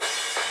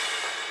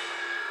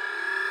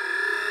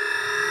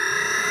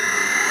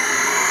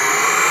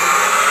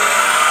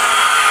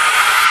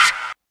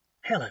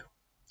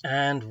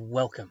and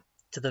welcome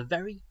to the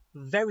very,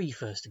 very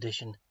first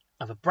edition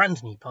of a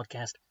brand new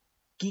podcast,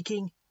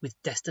 Geeking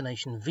with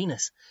Destination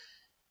Venus.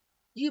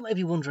 You may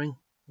be wondering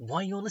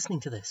why you're listening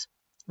to this.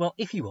 Well,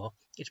 if you are,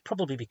 it's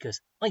probably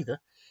because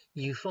either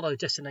you follow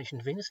Destination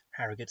Venus,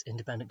 Harrogate's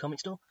independent comic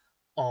store,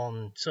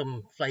 on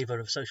some flavour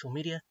of social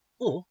media,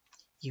 or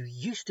you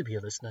used to be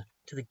a listener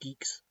to the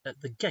Geeks at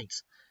the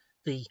Gates,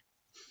 the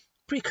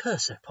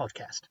precursor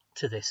podcast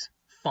to this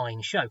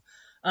fine show.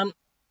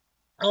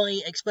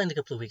 I explained a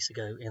couple of weeks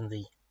ago in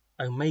the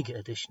Omega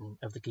edition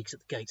of the Geeks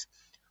at the Gates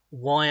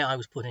why I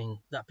was putting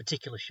that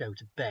particular show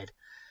to bed.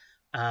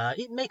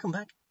 It may come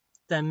back.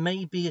 There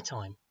may be a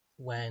time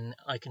when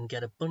I can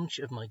get a bunch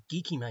of my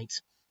geeky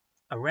mates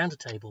around a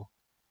table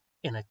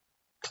in a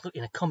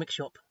comic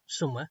shop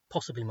somewhere,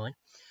 possibly mine,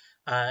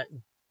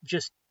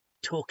 just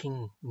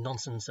talking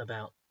nonsense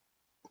about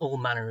all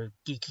manner of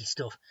geeky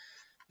stuff.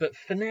 But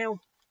for now,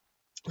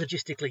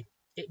 logistically,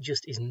 it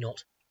just is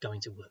not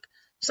going to work.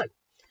 So,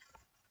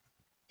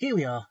 here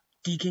we are,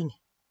 geeking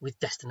with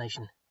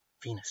Destination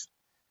Venus.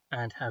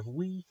 And have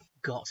we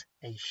got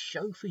a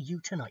show for you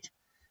tonight?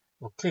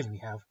 Well, clearly we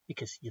have,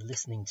 because you're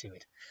listening to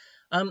it.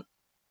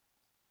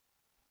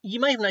 You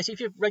may have noticed, if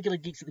you're a regular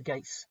Geeks at the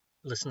Gates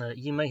listener,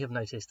 you may have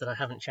noticed that I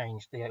haven't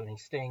changed the opening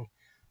sting.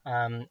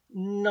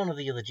 None of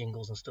the other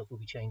jingles and stuff will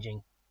be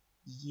changing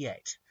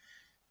yet.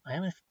 I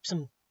am in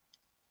some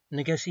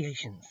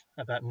negotiations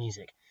about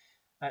music.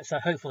 So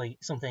hopefully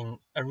something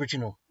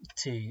original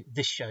to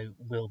this show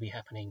will be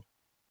happening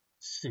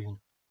soon.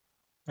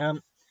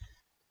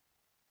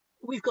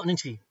 We've got an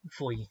interview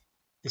for you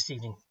this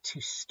evening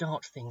to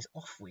start things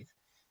off with.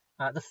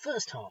 The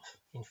first half,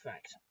 in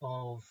fact,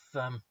 of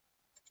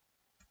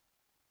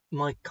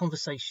my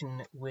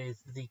conversation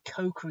with the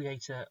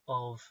co-creator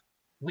of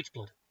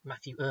Witchblood,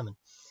 Matthew Erman.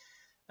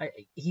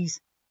 He's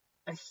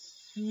a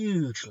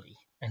hugely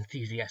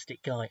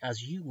enthusiastic guy,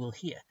 as you will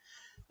hear.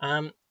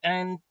 And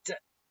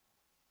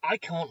I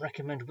can't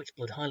recommend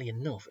Witchblood highly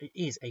enough. It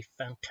is a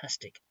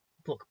fantastic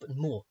book, but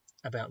more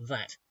about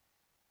that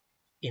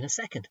in a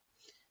second.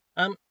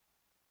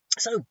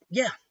 So,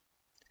 yeah.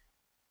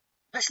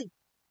 Actually,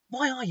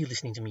 why are you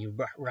listening to me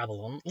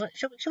rabble on?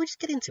 Shall we just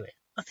get into it?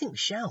 I think we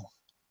shall.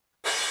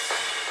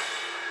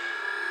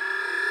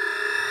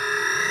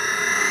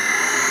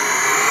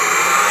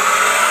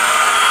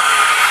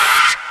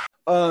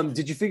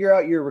 Did you figure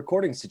out your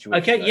recording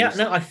situation? Okay, yeah,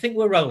 no, I think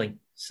we're rolling.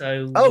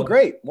 So. Oh,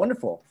 great.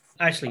 Wonderful.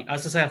 Actually,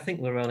 as I say, I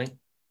think we're rolling.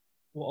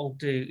 What I'll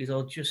do is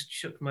I'll just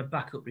chuck my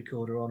backup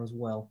recorder on as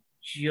well,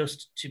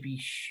 just to be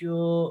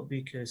sure,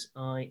 because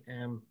I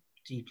am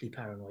deeply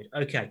paranoid.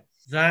 Okay,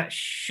 that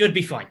should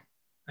be fine.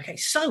 Okay,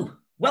 so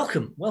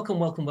welcome to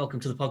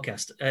the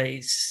podcast.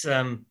 It's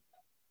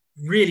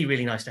really,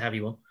 really nice to have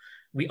you on.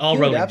 We are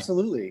rolling.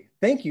 Absolutely.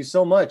 Thank you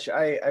so much.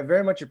 I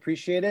very much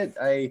appreciate it.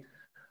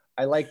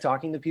 I like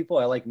talking to people.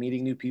 I like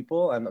meeting new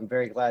people. I'm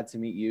very glad to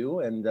meet you.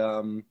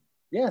 And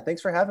yeah,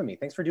 thanks for having me.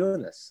 Thanks for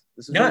doing this.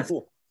 This is really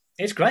cool.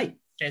 It's great.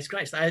 It's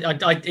great.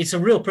 It's a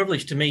real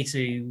privilege to me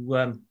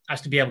to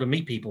actually be able to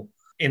meet people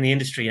in the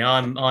industry.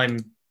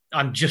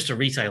 I'm just a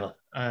retailer,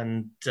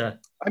 and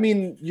I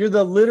mean, you're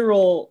the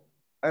literal,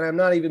 and I'm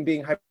not even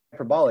being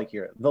hyperbolic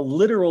here, the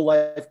literal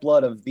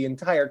lifeblood of the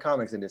entire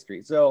comics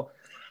industry. So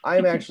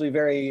I'm actually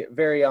very,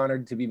 very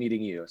honored to be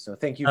meeting you. So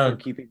thank you for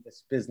keeping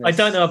this business. I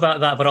don't know about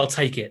that, but I'll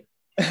take it.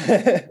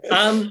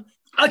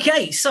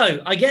 Okay,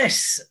 so I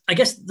guess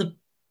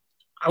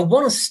I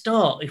want to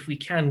start, if we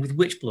can, with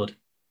Witchblood.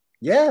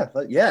 Yeah,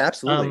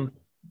 absolutely.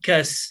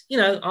 Because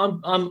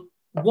I'm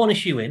one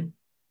issue in,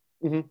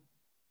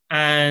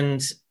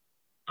 and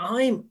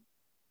I'm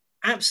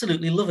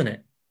absolutely loving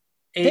it.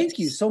 Thank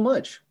you so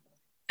much.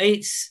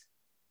 I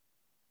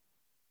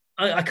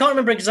can't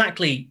remember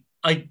exactly.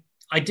 I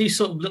do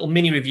sort of little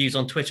mini reviews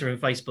on Twitter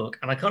and Facebook,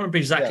 and I can't remember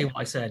exactly what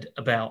I said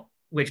about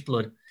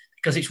Witchblood,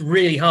 because it's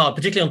really hard,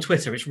 particularly on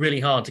Twitter. It's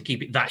really hard to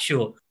keep it that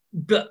short.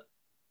 But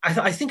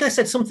I think I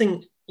said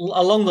something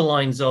along the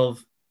lines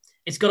of,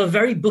 it's got a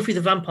very Buffy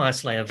the Vampire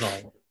Slayer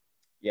vibe.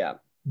 Yeah.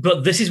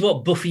 But this is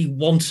what Buffy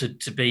wanted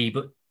to be,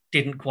 but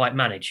didn't quite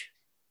manage.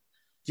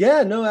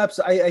 Yeah, no,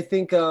 absolutely. I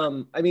think,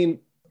 I mean,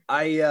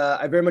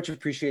 I very much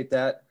appreciate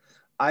that.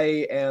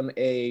 I am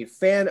a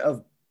fan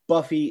of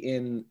Buffy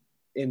in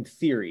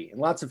theory, in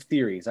lots of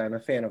theories. I'm a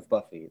fan of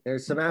Buffy.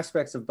 There's some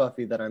aspects of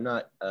Buffy that I'm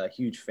not a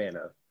huge fan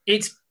of.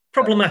 It's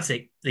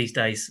problematic these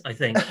days, I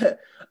think.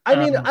 I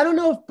mean, I don't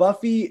know if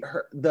Buffy,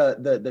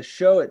 the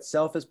show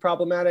itself is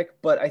problematic,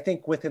 but I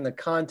think within the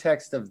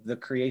context of the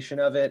creation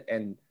of it,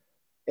 and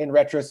in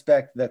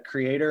retrospect, the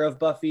creator of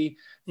Buffy,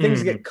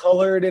 things get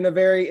colored in a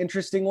very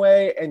interesting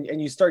way,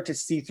 and you start to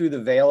see through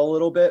the veil a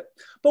little bit.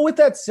 But with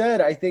that said,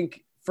 I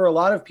think for a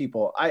lot of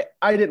people, I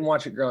didn't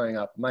watch it growing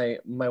up. My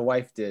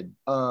wife did.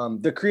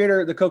 The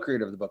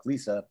co-creator of the book,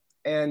 Lisa,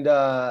 and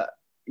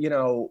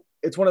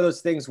it's one of those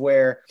things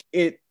where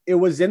it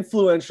was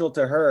influential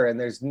to her, and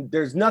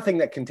there's nothing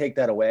that can take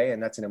that away,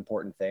 and that's an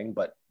important thing.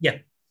 But yeah,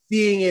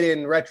 seeing it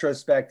in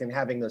retrospect and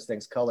having those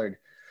things colored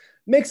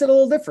makes it a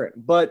little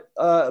different. But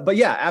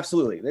yeah,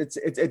 absolutely.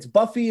 It's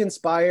Buffy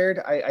inspired.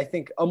 I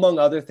think, among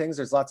other things,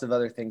 there's lots of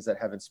other things that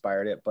have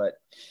inspired it, but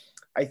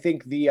I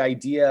think the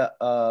idea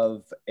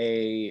of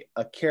a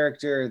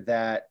character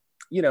that,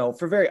 you know,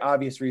 for very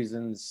obvious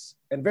reasons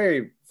and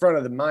very front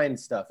of the mind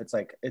stuff, it's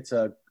like it's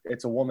a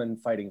woman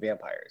fighting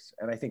vampires,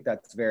 and I think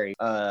that's very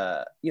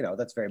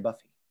that's very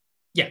Buffy.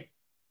 Yeah,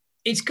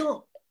 it's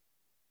got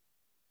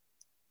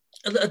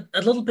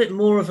a little bit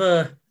more of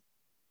a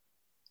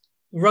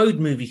road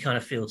movie kind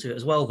of feel to it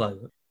as well,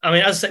 though. I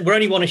mean, as I said, we're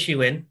only one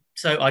issue in,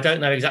 so I don't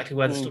know exactly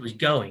where the story's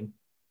going.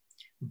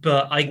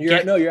 But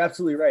you're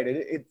absolutely right.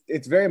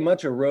 It's very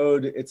much a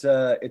road. It's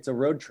a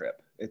road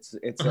trip. It's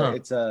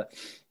a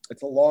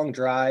long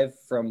drive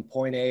from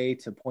point A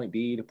to point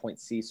B to point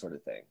C sort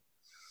of thing.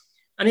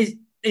 And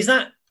is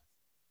that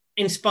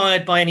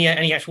inspired by any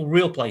actual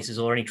real places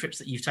or any trips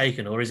that you've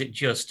taken, or is it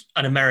just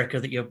an America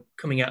that you're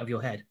coming out of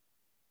your head?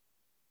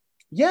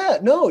 Yeah,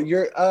 no,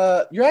 you're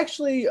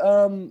actually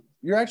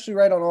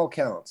right on all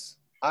counts.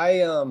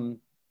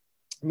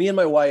 Me and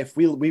my wife,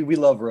 we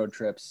love road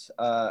trips.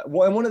 And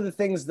one of the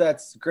things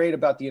that's great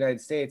about the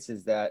United States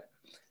is that,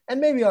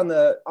 and maybe on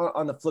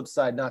the flip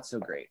side, not so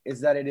great,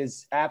 is that it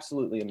is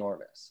absolutely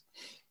enormous.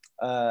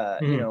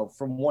 You know,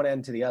 from one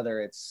end to the other,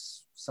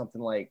 it's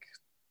something like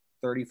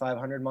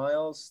 3,500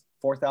 miles,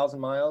 4,000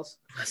 miles.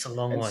 That's a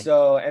long way.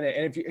 So, and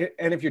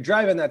if you're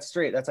driving that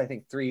straight, that's, I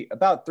think,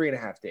 about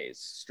 3.5 days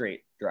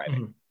straight driving.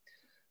 Mm-hmm.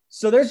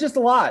 So there's just a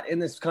lot in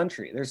this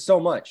country. There's so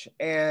much.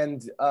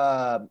 And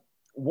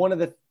one of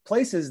the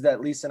places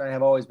that Lisa and I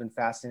have always been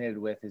fascinated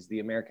with is the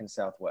American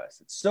Southwest.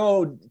 It's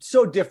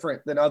so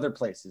different than other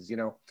places. You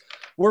know,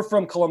 we're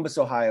from Columbus,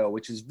 Ohio,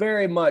 which is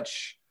very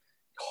much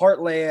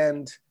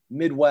heartland,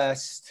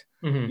 Midwest,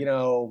 mm-hmm. You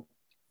know,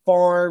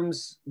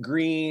 farms,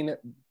 green,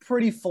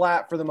 pretty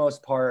flat for the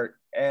most part.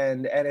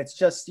 And it's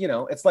just, you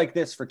know, it's like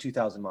this for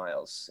 2,000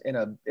 miles in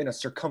a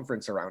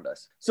circumference around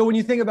us. So when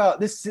you think about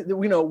this,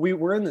 you know,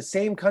 we're in the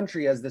same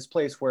country as this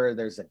place where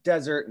there's a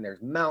desert and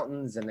there's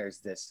mountains and there's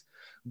this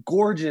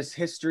gorgeous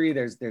history.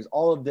 There's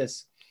all of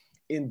this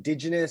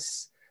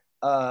indigenous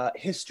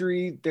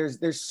history.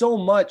 There's so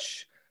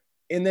much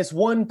in this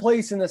one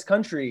place in this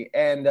country.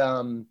 And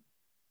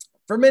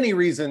for many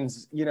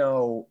reasons, you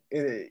know,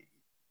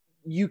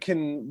 you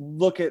can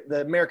look at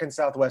the American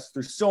Southwest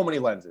through so many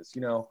lenses.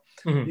 You know,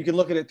 mm-hmm. You can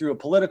look at it through a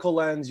political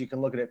lens. You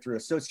can look at it through a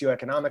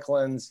socioeconomic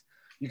lens.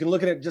 You can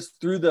look at it just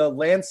through the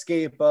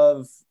landscape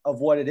of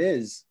what it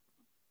is.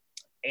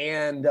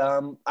 And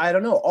I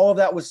don't know, all of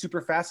that was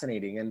super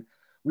fascinating. And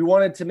we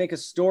wanted to make a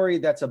story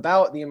that's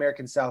about the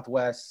American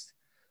Southwest.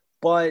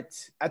 But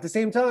at the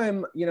same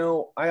time, you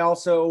know, I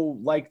also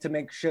like to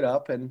make shit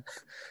up, and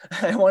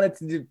I wanted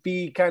to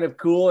be kind of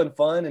cool and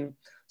fun. And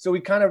so we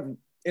kind of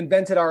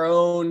invented our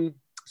own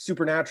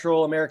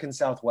supernatural American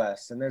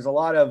Southwest. And there's a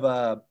lot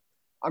of,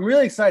 I'm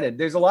really excited.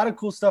 There's a lot of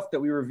cool stuff that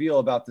we reveal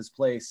about this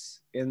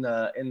place in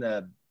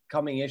the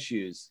coming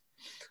issues.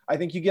 I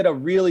think you get a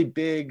really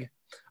big,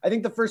 I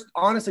think the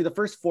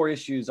first 4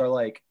 issues are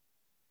like,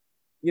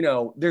 you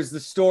know, there's the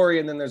story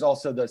and then there's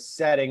also the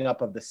setting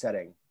up of the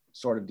setting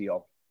sort of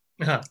deal.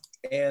 Uh-huh.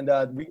 And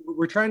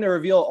we're trying to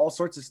reveal all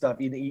sorts of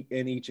stuff in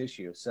each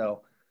issue.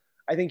 So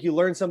I think you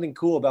learn something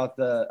cool about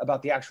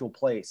the actual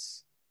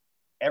place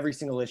every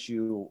single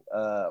issue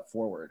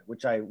forward,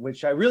 which I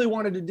really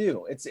wanted to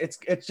do.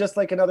 It's just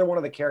like another one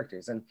of the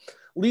characters. And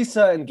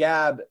Lisa and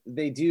Gab,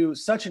 they do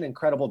such an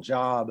incredible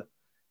job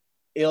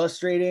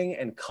illustrating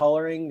and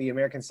coloring the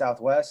American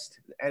Southwest,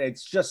 and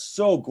it's just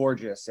so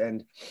gorgeous.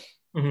 And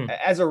mm-hmm.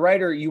 As a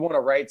writer, you want to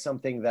write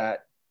something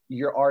that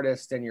your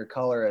artists and your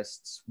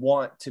colorists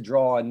want to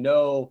draw and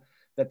know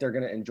that they're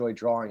going to enjoy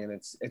drawing. And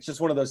it's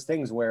just one of those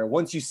things where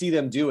once you see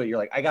them do it, you're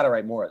like, I got to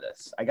write more of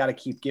this. I got to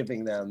keep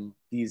giving them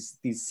these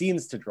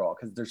scenes to draw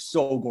because they're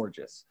so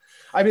gorgeous.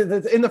 I mean,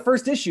 in the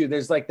first issue,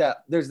 there's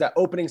that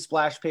opening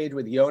splash page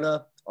with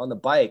Yona on the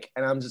bike.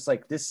 And I'm just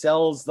like, this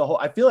sells the whole,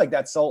 I feel like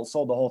that sold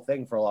the whole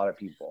thing for a lot of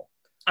people.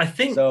 I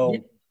think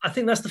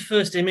that's the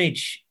first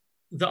image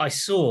that I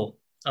saw,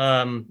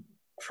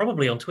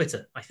 probably on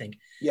Twitter, I think.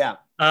 Yeah.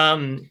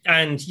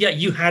 And yeah,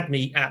 you had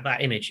me at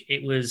that image.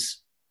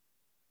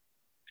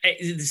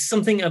 It's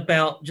something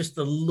about just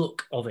the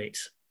look of it,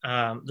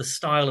 the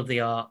style of the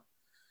art.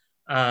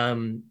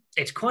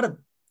 It's quite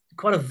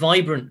a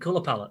vibrant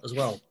color palette as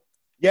well.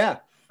 Yeah.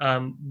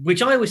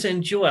 Which I always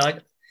enjoy.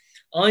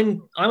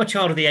 I'm a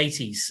child of the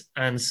 80s,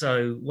 and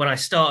so when I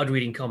started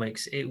reading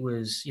comics, it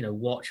was, you know,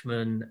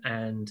 Watchmen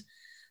and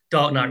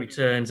Dark Knight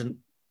Returns and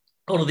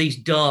all of these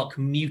dark,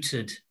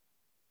 muted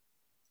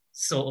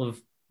sort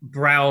of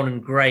brown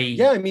and gray.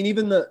 Yeah, I mean,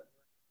 even the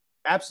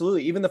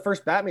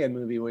first Batman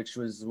movie, which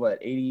was what,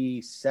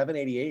 87,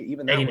 88,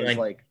 even that 89. Was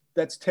like,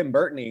 that's Tim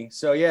Burton-y.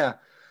 So yeah,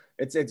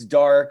 it's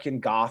dark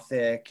and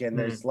gothic, and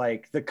there's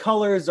like the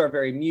colors are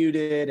very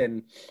muted,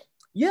 and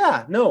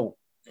yeah, no.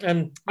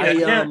 And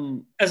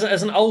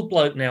as an old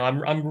bloke now,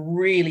 I'm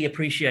really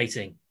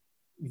appreciating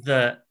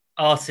that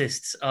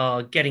artists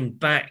are getting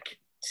back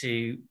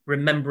to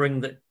remembering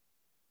that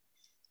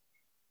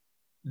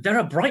there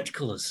are bright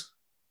colors.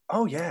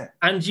 Oh yeah.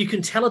 And you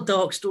can tell a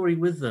dark story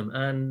with them.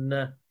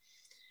 And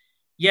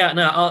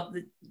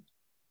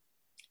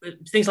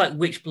things like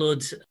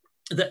Witchblood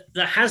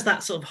that has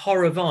that sort of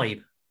horror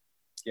vibe.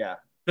 Yeah.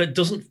 But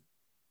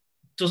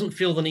doesn't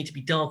feel the need to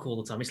be dark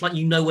all the time. It's like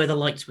you know where the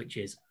light switch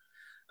is.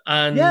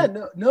 And and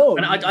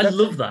I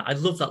love that. I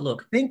love that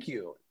look. Thank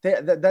you.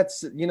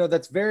 That's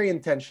that's very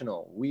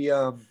intentional. We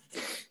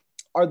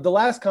the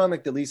last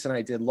comic that Lisa and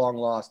I did, Long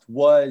Lost,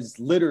 was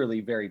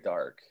literally very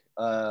dark.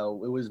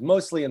 It was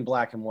mostly in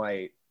black and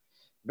white,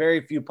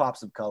 very few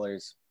pops of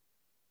colors.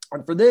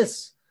 And for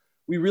this,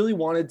 we really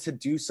wanted to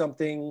do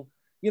something,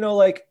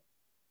 like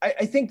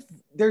I think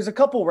there's a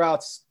couple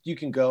routes you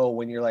can go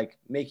when you're like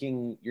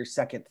making your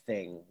second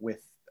thing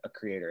with a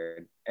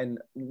creator. And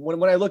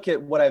when I look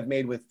at what I've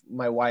made with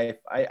my wife,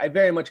 I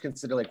very much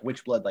consider like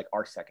Witchblood like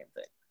our second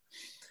thing.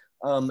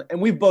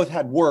 And we've both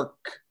had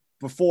work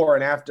before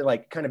and after,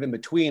 like kind of in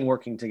between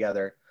working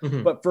together.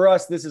 Mm-hmm. But for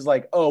us, this is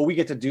like, oh, we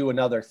get to do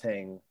another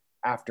thing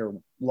after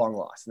Long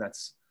Lost. And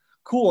that's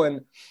cool.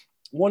 And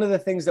one of the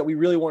things that we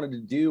really wanted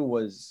to do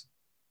was,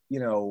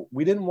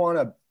 we didn't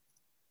want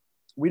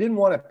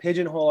to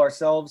pigeonhole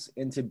ourselves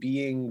into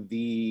being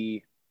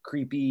the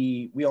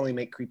creepy, we only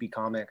make creepy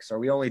comics, or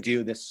we only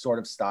do this sort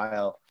of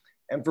style.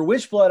 And for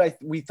Witchblood,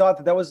 we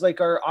thought that was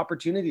like our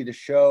opportunity to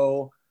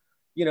show,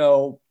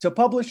 to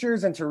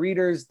publishers and to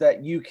readers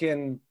that you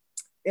can,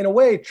 in a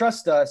way,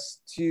 trust us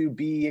to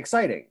be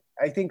exciting.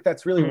 I think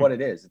that's really what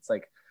it is. It's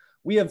like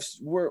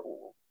we're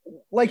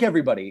like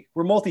everybody,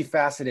 we're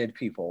multifaceted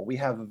people. We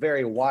have a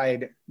very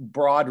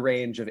broad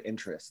range of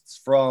interests,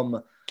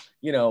 from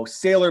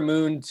Sailor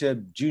Moon to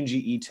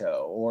Junji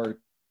Ito, or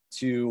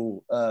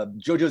to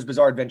JoJo's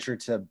Bizarre Adventure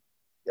to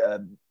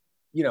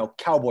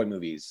cowboy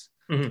movies,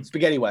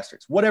 spaghetti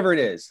westerns, whatever it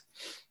is.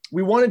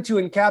 We wanted to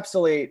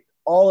encapsulate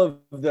all of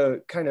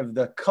the kind of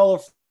the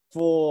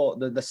colorful,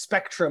 the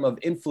spectrum of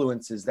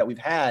influences that we've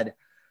had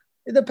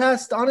in the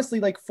past, honestly,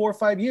 like 4 or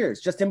 5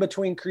 years, just in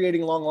between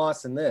creating Long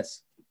Lost and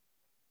this.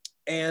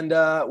 And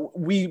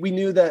we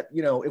knew that,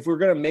 if we're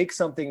going to make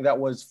something that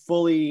was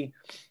fully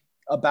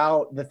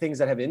about the things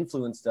that have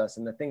influenced us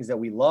and the things that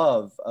we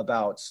love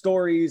about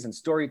stories and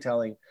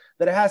storytelling,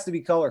 that it has to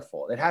be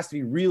colorful. It has to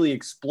be really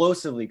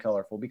explosively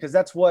colorful, because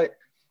that's what,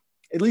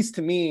 at least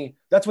to me,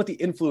 that's what the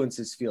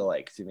influences feel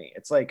like to me.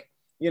 It's like,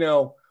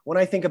 when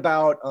I think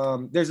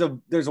about, there's a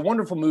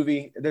wonderful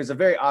movie, there's a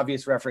very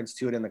obvious reference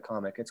to it in the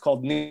comic. It's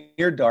called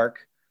Near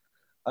Dark.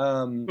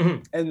 And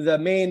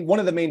one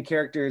of the main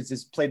characters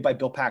is played by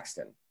Bill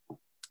Paxton,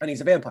 and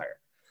he's a vampire.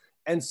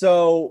 And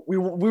so we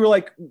were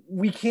like,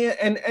 we can't,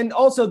 and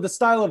also the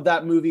style of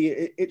that movie,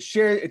 it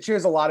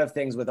shares a lot of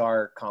things with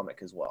our comic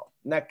as well.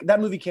 And that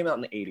movie came out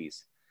in the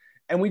 80s,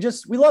 and we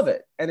love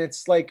it. And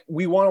it's like,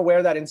 we want to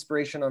wear that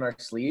inspiration on our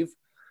sleeve.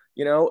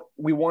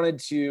 We wanted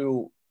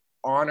to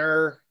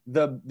honor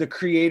the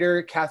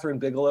creator, Catherine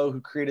Bigelow,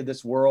 who created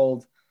this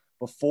world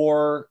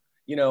before,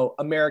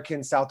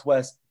 American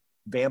Southwest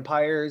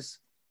vampires.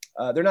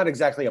 They're not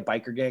exactly a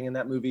biker gang in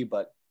that movie,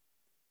 but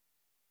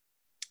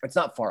it's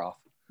not far off.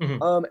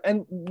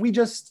 And we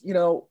just,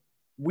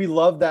 we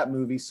love that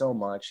movie so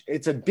much.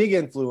 It's a big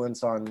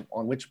influence on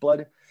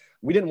Witchblood.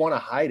 We didn't want to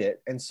hide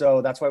it. And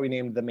so that's why we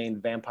named the main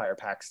vampire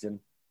Paxton.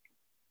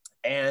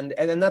 And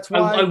then that's why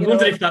I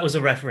wondered if that was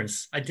a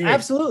reference. I did.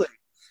 Absolutely.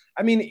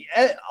 I mean,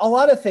 a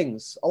lot of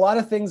things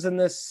in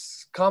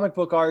this comic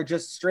book are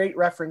just straight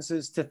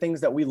references to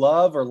things that we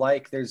love or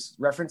like. There's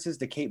references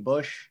to Kate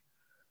Bush,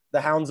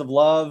 the Hounds of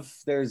Love.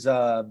 There's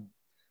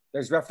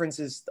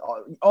references,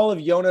 all of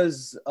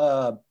Yona's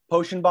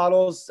potion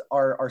bottles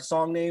are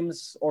song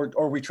names,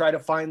 or we try to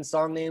find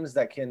song names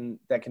that can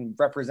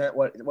represent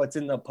what's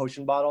in the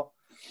potion bottle.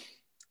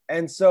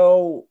 And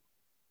so,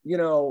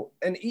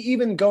 and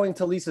even going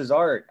to Lisa's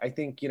art, I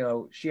think,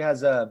 she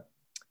has a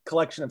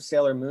collection of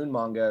Sailor Moon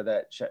manga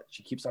that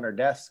she keeps on her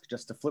desk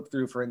just to flip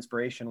through for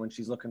inspiration when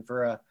she's looking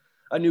for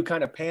a new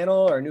kind of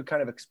panel or a new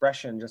kind of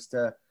expression, just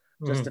to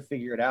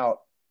figure it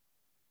out.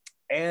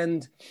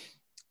 And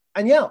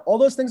yeah, all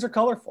those things are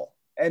colorful.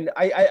 And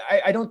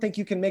I don't think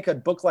you can make a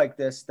book like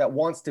this that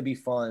wants to be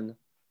fun,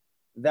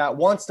 that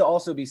wants to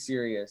also be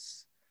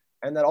serious,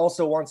 and that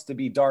also wants to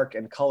be dark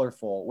and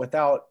colorful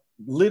without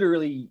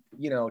literally,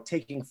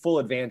 taking full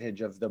advantage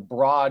of the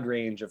broad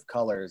range of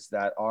colors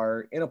that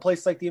are in a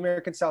place like the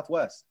American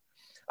Southwest.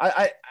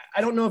 I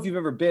don't know if you've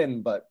ever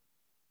been, but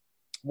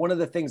one of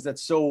the things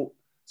that's so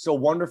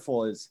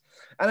wonderful is,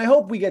 and I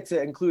hope we get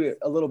to include it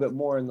a little bit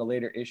more in the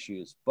later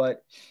issues,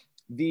 but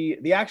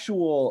the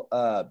actual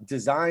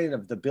design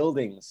of the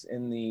buildings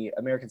in the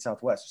American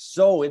Southwest,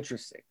 so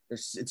interesting.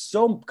 It's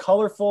so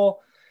colorful,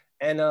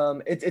 and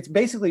it's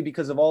basically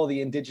because of all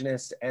the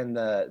indigenous and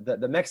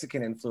the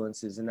Mexican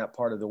influences in that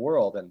part of the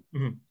world.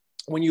 And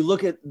when you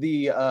look at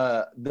the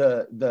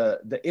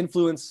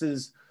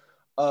influences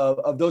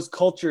of those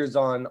cultures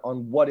on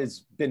what has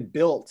been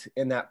built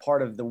in that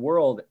part of the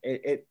world,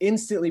 it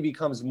instantly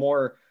becomes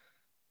more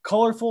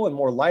colorful and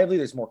more lively.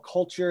 There's more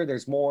culture,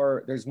 there's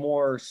more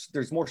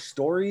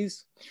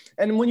stories.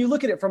 And when you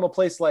look at it from a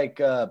place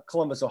like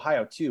Columbus,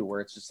 Ohio too,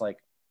 where it's just like,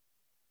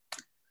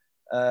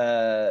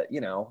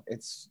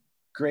 it's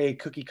gray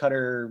cookie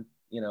cutter,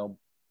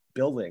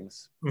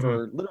 buildings Mhm.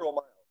 for literal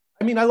miles.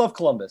 I mean, I love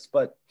Columbus,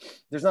 but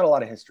there's not a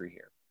lot of history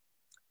here.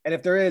 And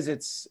if there is,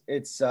 it's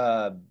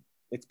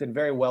been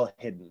very well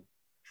hidden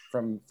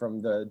from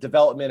the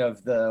development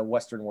of the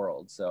Western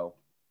world. So,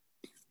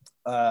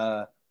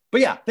 but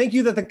yeah, thank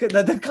you that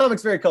the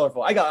comic's very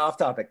colorful. I got off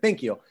topic.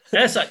 Thank you.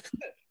 Yes,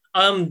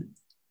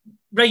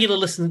 regular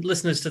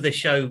listeners to this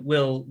show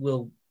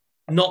will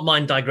not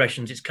mind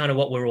digressions. It's kind of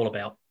what we're all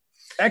about.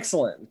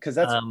 Excellent, because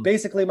that's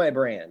basically my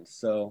brand.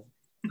 So,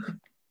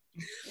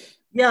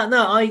 yeah,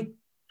 no, I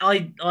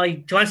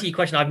to answer your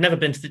question, I've never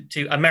been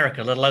to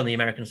America, let alone the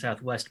American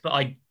Southwest, but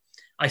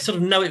I sort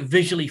of know it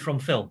visually from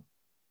film.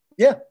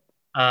 Yeah.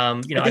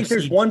 I think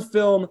there's one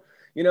film,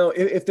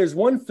 if there's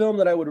one film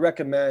that I would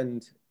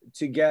recommend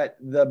to get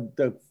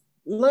the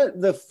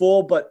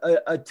full, but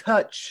a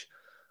touch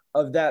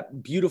of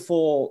that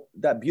beautiful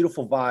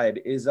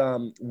vibe is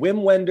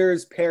Wim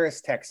Wenders' Paris,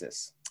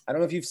 Texas. I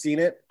don't know if you've seen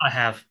it. I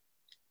have.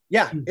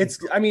 Yeah,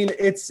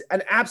 it's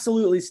an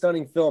absolutely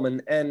stunning film,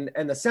 and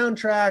the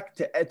soundtrack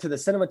to the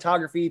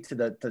cinematography to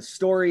the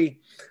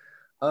story.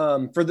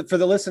 For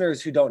the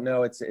listeners who don't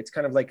know, it's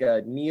kind of like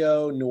a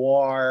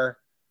neo-noir,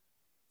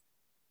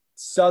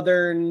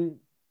 Southern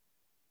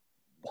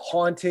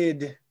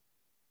haunted,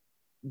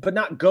 but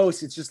not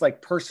ghosts. It's just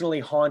like personally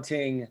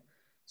haunting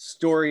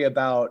story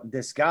about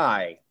this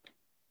guy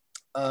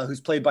who's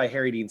played by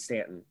Harry Dean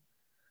Stanton.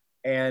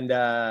 And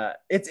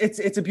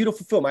it's a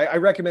beautiful film. I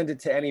recommend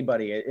it to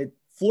anybody. It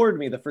floored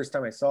me the first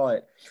time I saw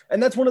it.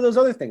 And that's one of those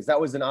other things.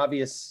 That was an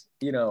obvious,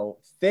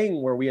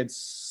 thing where we had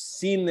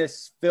seen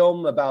this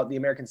film about the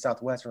American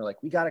Southwest. And we're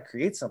like, we got to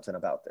create something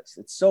about this.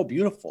 It's so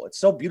beautiful. It's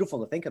so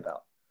beautiful to think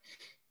about.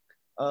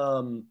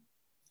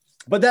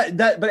 But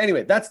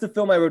anyway, that's the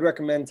film I would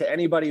recommend to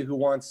anybody who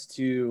wants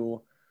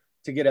to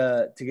get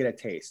a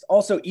taste.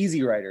 Also,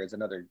 Easy Rider is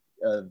another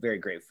very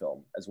great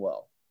film as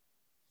well.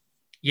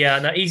 Yeah,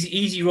 no,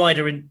 Easy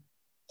Rider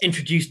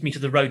introduced me to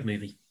the road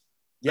movie.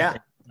 Yeah,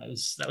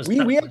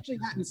 we actually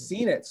hadn't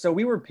seen it, so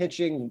we were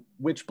pitching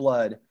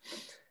Witchblood,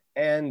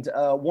 and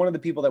one of the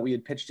people that we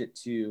had pitched it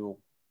to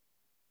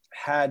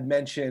had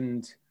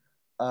mentioned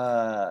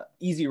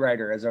Easy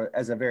Rider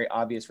as a very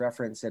obvious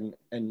reference, and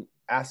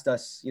asked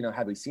us,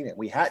 had we seen it?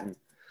 We hadn't,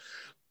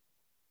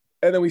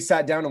 and then we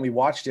sat down and we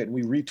watched it, and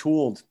we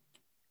retooled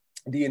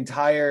the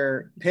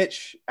entire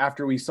pitch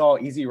after we saw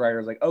Easy Rider.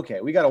 Was like,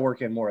 okay, we got to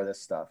work in more of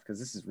this stuff because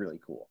this is really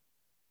cool.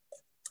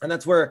 And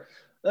that's where,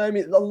 a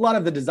lot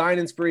of the design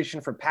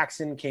inspiration for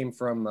Paxton came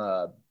from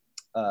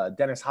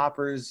Dennis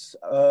Hopper's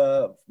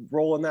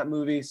role in that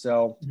movie.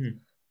 So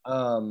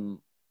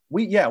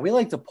we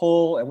like to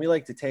pull and we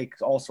like to take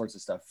all sorts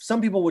of stuff.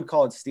 Some people would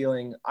call it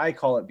stealing. I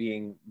call it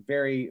being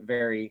very,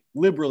 very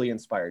liberally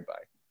inspired by.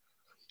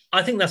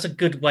 I think that's a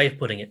good way of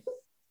putting it.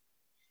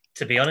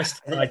 To be honest,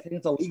 I think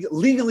it's a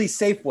legally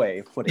safe way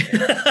of putting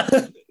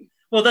it.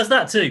 Well, there's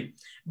that too.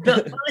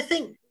 But I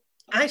think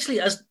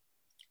actually,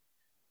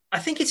 I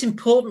think it's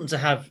important to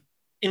have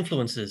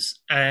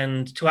influences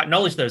and to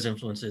acknowledge those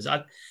influences.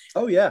 I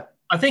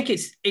think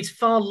it's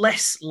far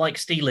less like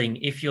stealing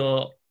if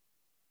you're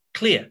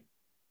clear.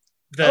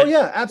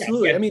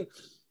 Absolutely. Yeah. I mean,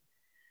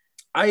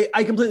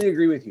 I completely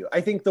agree with you.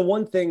 I think the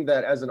one thing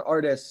that as an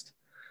artist,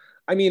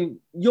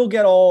 you'll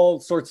get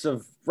all sorts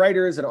of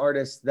writers and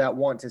artists that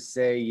want to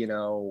say,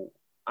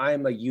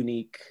 I'm a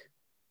unique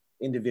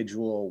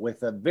individual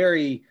with a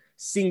very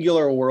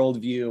singular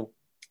worldview.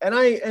 And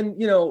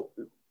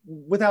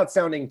without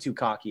sounding too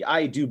cocky,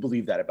 I do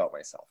believe that about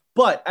myself.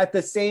 But at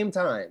the same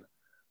time,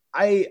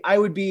 I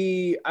would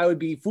be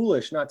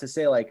foolish not to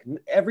say like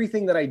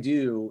everything that I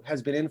do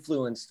has been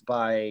influenced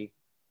by,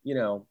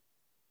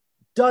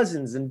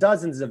 dozens and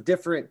dozens of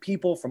different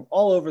people from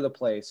all over the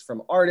place,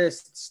 from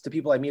artists to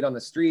people I meet on the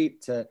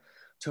street to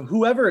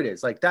whoever it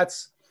is. Like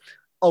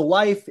a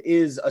life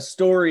is a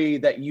story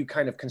that you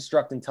kind of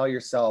construct and tell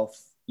yourself,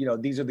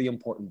 these are the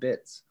important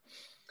bits.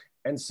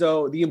 And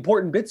so the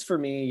important bits for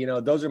me,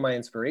 those are my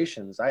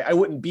inspirations. I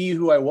wouldn't be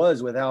who I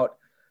was without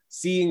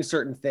seeing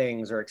certain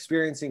things or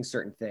experiencing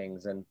certain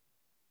things. And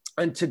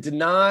to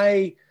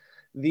deny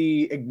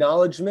the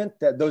acknowledgement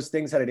that those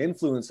things had an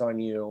influence on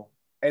you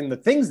and the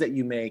things that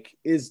you make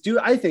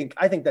I think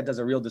that does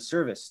a real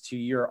disservice to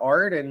your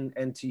art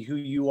and to who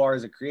you are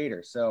as a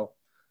creator. So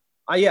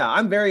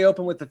I'm very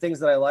open with the things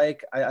that I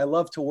like. I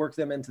love to work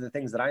them into the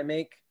things that I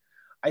make.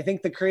 I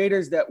think the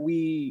creators that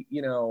we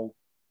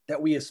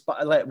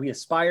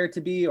aspire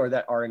to be or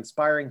that are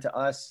inspiring to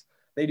us,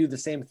 they do the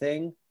same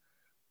thing.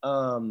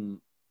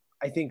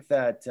 I think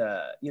that,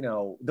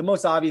 the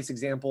most obvious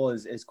example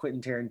is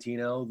Quentin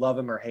Tarantino. Love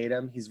him or hate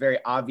him, he's very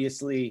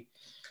obviously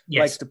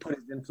likes to put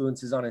his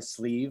influences on his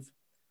sleeve.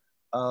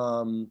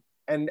 And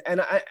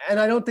I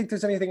don't think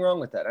there's anything wrong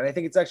with that. And I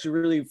think it's actually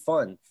really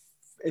fun.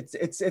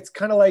 It's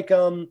kind of like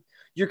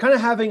you're kind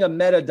of having a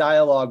meta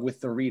dialogue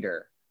with the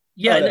reader.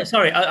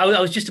 Sorry, I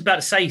was just about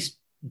to say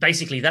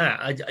basically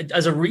that.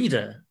 As a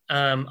reader,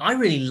 I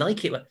really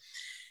like it,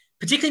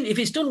 particularly if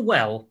it's done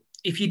well.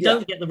 If you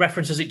don't get the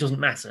references, it doesn't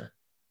matter.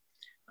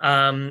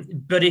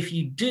 But if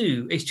you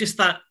do, it's just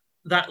that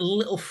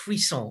little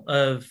frisson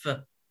of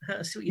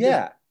I see what you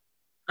did.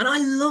 And I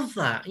love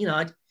that. You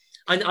know,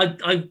 I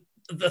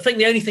think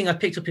the only thing I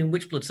picked up in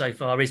Witchblood so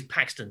far is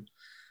Paxton,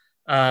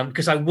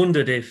 because I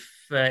wondered if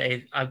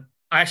I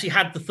actually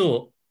had the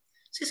thought,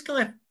 is this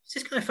guy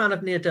a fan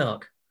of Near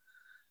Dark?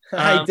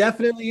 I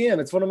definitely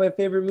am. It's one of my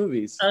favorite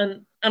movies,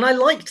 and I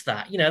liked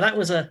that. You know, that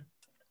was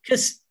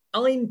because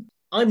I'm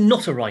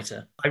not a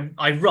writer.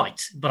 I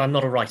write, but I'm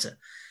not a writer.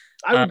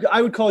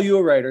 I would call you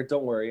a writer.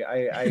 Don't worry.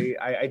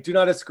 I do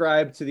not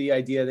ascribe to the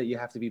idea that you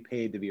have to be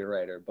paid to be a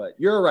writer, but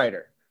you're a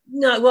writer.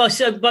 No, well,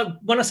 so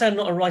but when I say I'm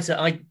not a writer,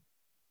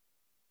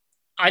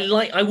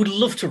 I would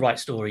love to write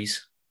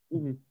stories,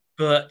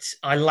 but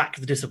I lack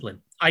the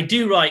discipline. I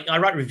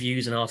write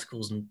reviews and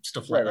articles and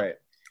stuff like that. Right.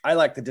 I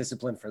like the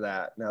discipline for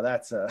that. Now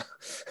that's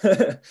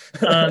but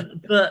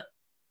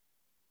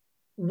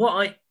what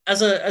I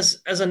as a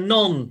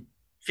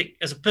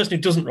person who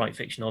doesn't write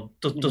fiction or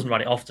doesn't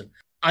write it often,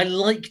 I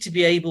like to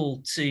be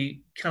able to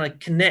kind of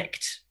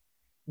connect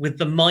with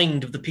the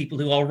mind of the people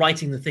who are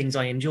writing the things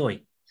I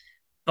enjoy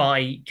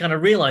by kind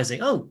of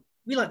realizing, oh,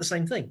 we like the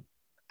same thing.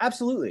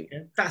 Absolutely.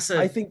 Yeah,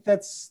 I think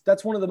that's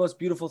one of the most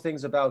beautiful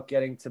things about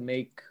getting to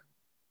make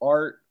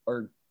art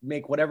or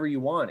make whatever you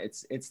want.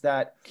 It's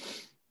that,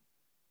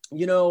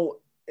 you know,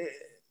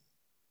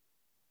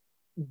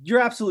 you're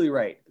absolutely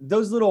right.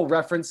 Those little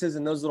references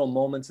and those little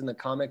moments in the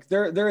comic,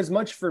 they're as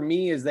much for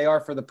me as they are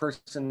for the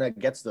person that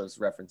gets those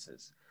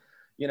references,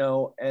 you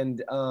know?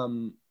 And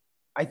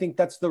I think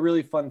that's the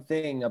really fun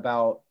thing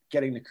about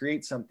getting to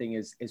create something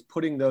is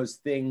putting those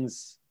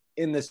things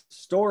in this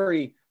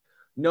story,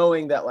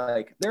 knowing that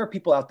like there are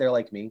people out there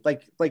like me,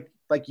 like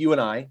you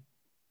and I,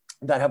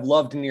 that have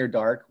loved Near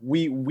Dark.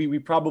 We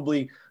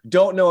probably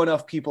don't know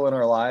enough people in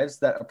our lives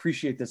that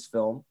appreciate this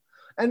film,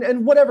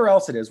 and whatever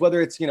else it is,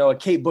 whether it's, you know, a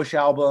Kate Bush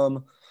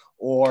album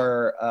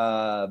or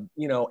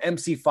you know,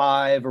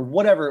 MC5 or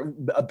whatever,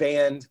 a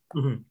band.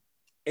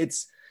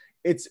 It's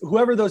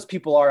whoever those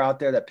people are out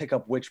there that pick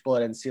up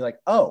Witchblood and see like,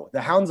 oh,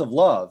 The Hounds of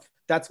Love,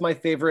 that's my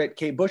favorite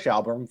Kate Bush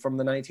album from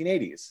the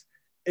 1980s.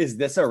 Is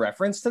this a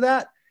reference to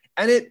that?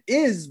 And it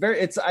is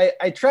very,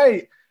 I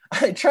try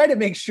to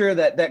make sure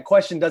that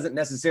question doesn't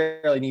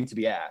necessarily need to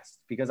be asked,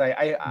 because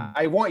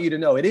I want you to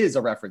know it is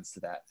a reference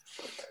to that.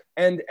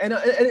 And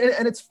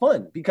it's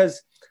fun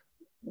because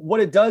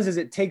what it does is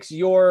it takes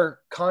your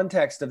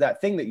context of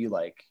that thing that you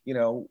like, you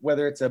know,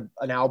 whether it's an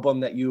album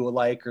that you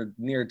like or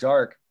Near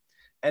Dark,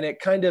 and it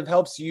kind of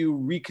helps you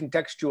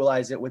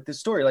recontextualize it with this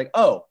story. Like,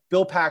 oh,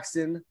 Bill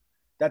Paxton,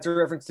 that's a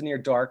reference to Near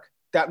Dark.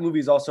 That movie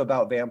is also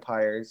about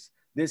vampires.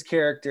 This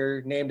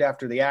character named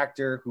after the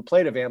actor who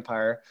played a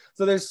vampire.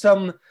 So there's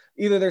some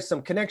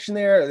connection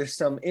there, or there's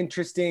some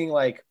interesting,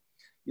 like,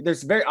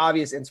 there's very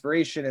obvious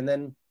inspiration. And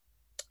then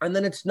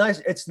it's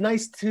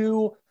nice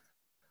to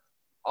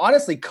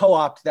honestly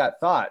co-opt that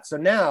thought. So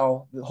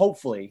now,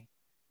 hopefully,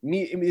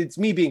 it's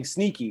me being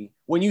sneaky.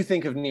 When you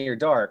think of Near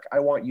Dark,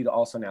 I want you to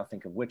also now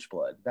think of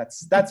Witchblood.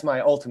 That's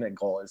my ultimate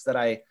goal, is that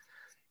I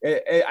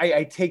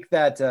take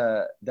that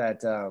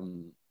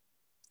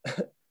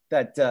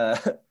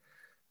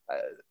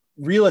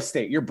real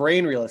estate, your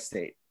brain real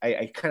estate.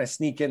 I kind of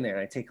sneak in there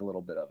and I take a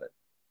little bit of it.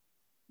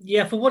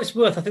 Yeah, for what it's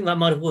worth, I think that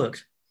might have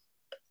worked.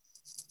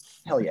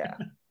 Hell yeah.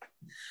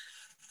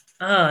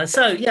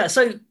 So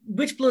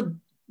Witchblood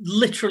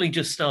literally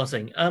just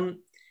starting.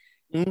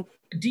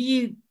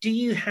 Do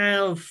you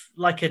have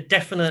like a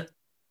definite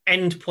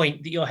end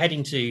point that you're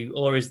heading to,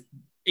 or is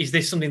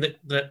this something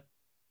that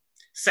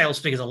sales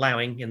figures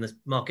allowing in the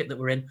market that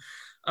we're in?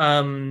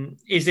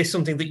 Is this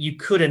something that you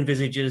could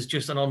envisage as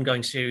just an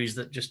ongoing series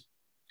that just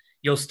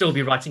you'll still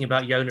be writing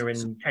about Yona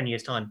in 10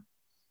 years' time?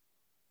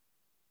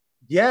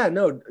 Yeah,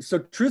 no. So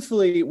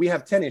truthfully, we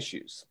have 10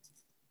 issues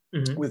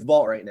with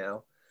Vault right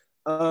now,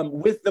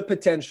 with the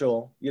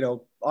potential, you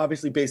know,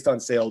 obviously based on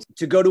sales,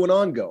 to go to an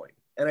ongoing.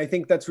 And I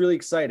think that's really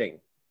exciting.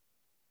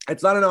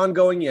 It's not an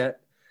ongoing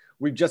yet.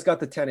 We've just got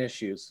the 10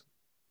 issues.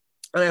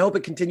 And I hope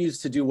it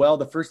continues to do well.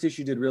 The first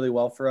issue did really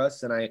well for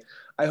us. And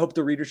I hope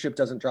the readership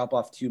doesn't drop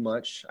off too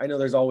much. I know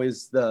there's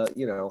always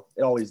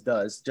it always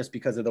does, just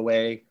because of the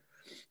way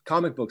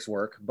comic books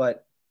work.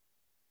 But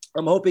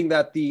I'm hoping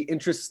that the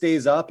interest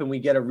stays up and we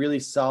get a really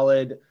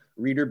solid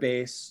reader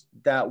base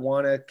that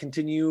want to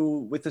continue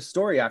with the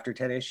story after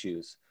 10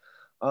 issues.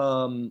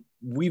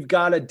 We've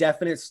got a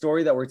definite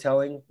story that we're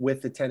telling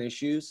with the 10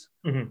 issues.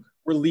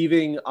 We're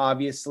leaving,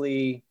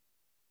 obviously,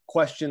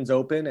 questions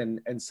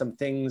open and some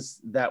things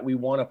that we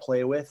want to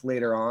play with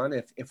later on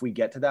if we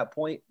get to that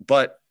point.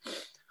 But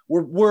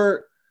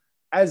we're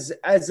as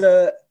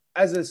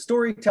a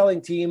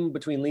storytelling team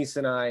between Lisa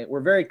and I,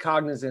 we're very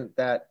cognizant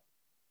that,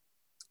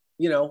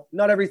 you know,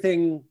 not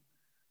everything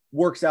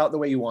works out the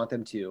way you want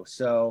them to.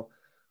 So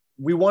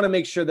we want to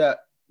make sure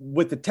that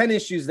with the 10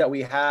 issues that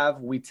we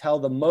have, we tell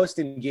the most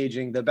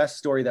engaging, the best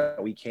story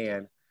that we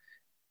can.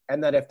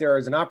 And that if there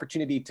is an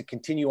opportunity to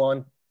continue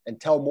on and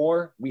tell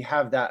more, we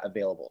have that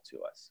available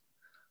to us.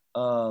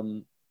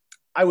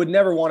 I would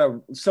never want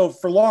to. So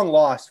for Long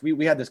Lost,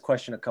 we had this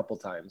question a couple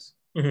times.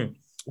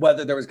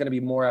 whether there was going to be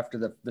more after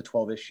the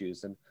 12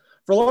 issues. And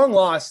for Long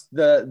Lost,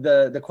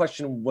 the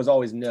question was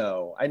always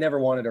no. I never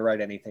wanted to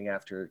write anything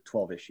after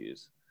 12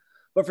 issues.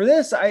 But for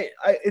this,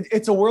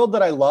 it's a world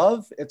that I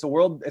love. It's a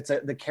world,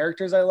 the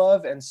characters I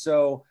love. And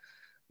so,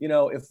 you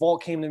know, if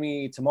Vault came to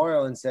me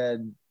tomorrow and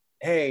said,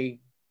 hey,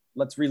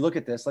 let's relook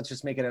at this, let's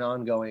just make it an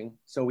ongoing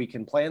so we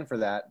can plan for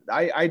that,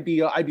 I'd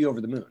be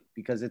over the moon,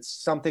 because it's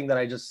something that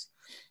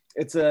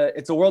it's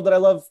a world that I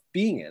love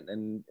being in,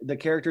 and the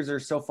characters are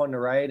so fun to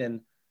write.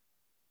 And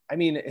I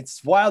mean,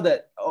 it's wild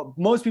that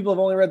most people have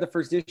only read the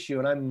first issue,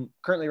 and I'm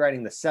currently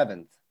writing the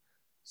 7th.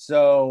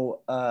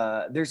 So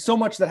there's so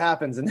much that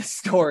happens in this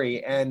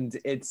story, and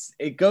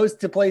it goes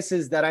to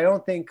places that I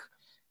don't think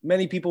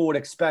many people would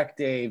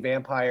expect a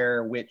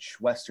vampire witch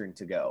Western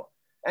to go.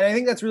 And I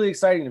think that's really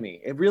exciting to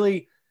me. It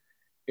really,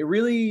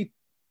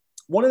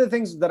 one of the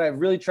things that I've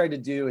really tried to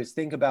do is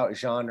think about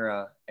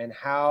genre and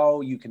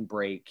how you can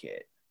break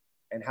it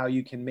and how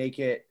you can make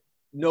it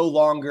no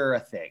longer a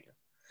thing.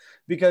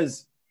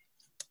 Because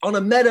on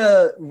a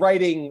meta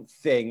writing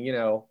thing, you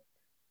know,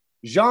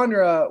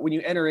 genre, when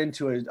you enter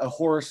into a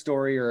horror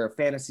story or a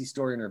fantasy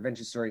story or an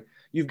adventure story,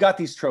 you've got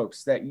these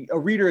tropes that a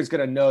reader is going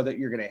to know that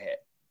you're going to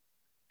hit.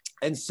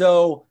 And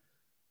so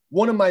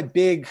one of my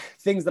big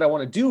things that I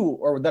want to do,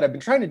 or that I've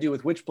been trying to do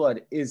with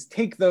Witchblood, is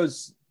take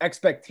those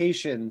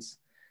expectations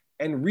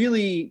and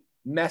really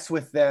mess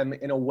with them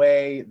in a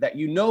way that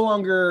you no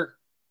longer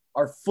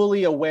are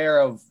fully aware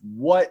of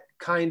what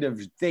kind of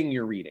thing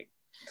you're reading.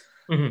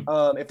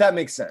 Mm-hmm. If that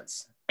makes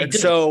sense. And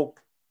so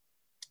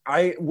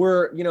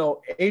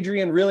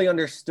Adrian really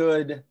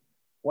understood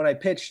when I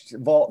pitched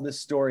Vault this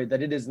story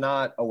that it is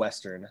not a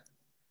Western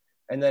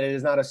and that it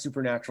is not a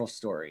supernatural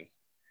story.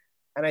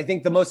 And I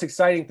think the most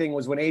exciting thing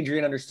was when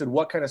Adrian understood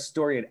what kind of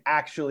story it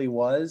actually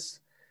was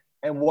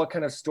and what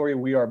kind of story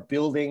we are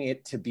building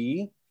it to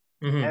be.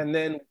 Mm-hmm.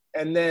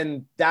 And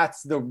then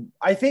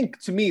I think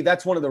to me,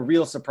 that's one of the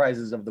real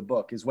surprises of the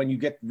book, is when you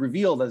get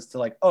revealed as to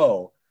like,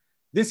 oh,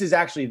 this is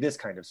actually this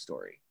kind of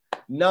story.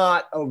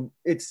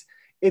 It's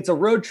a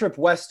road trip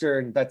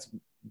Western that's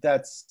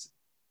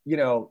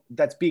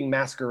being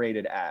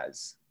masqueraded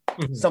as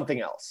mm-hmm.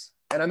 something else.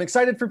 And I'm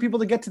excited for people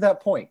to get to that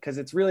point, because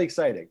it's really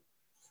exciting.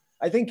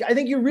 I think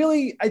it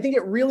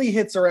really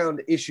hits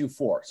around issue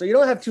 4. So you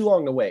don't have too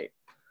long to wait.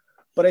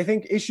 But I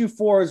think issue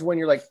 4 is when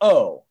you're like,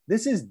 oh,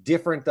 this is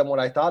different than what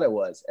I thought it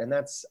was. And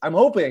I'm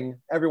hoping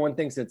everyone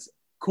thinks it's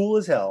cool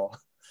as hell.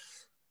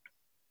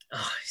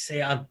 Oh,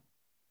 see, I'm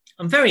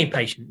very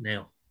impatient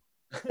now.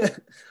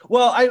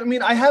 Well, I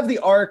mean, I have the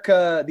ARC,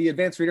 the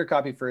advanced reader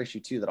copy for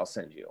issue 2 that I'll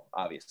send you,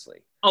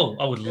 obviously. Oh,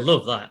 I would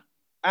love that.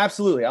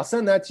 Absolutely. I'll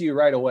send that to you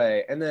right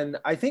away. And then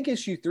I think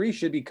issue 3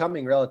 should be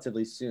coming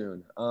relatively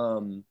soon,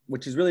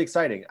 which is really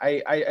exciting.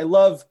 I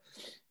love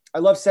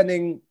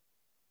sending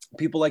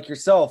people like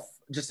yourself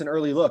just an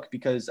early look,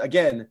 because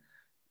again,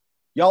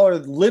 y'all are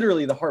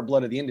literally the heart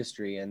blood of the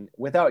industry. And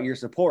without your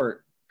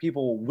support,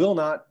 people will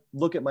not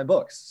look at my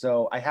books.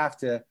 So I have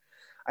to,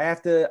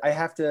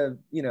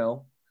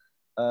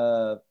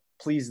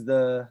 please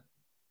the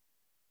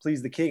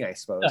king, I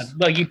suppose.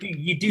 Well,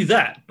 you do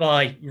that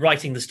by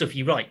writing the stuff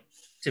you write,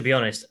 to be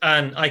honest.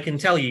 And I can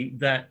tell you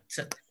that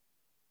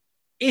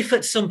if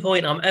at some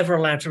point I'm ever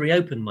allowed to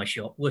reopen my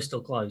shop, we're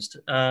still closed.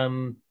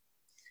 I'm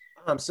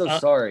so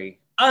sorry.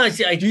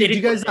 Do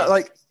you guys not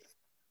like?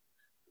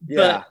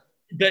 Yeah.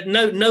 But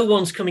no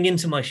one's coming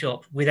into my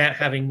shop without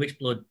having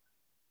Witchblood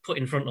put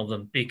in front of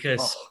them,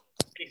 because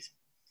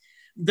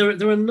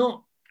there are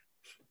not.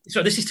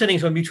 So this is turning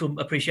into a mutual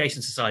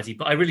appreciation society,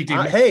 but I really do.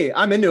 Hey,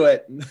 I'm into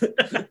it.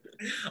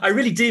 I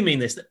really do mean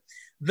this. That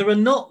there are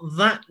not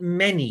that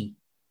many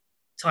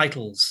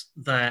titles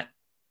that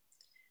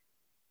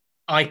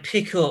I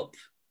pick up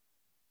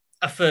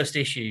a first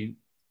issue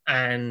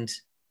and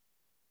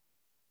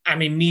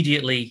I'm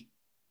immediately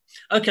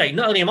okay.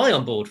 Not only am I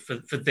on board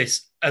for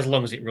this as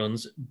long as it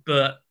runs,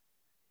 but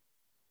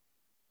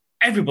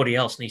everybody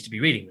else needs to be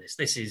reading this.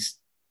 This is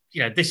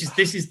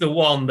the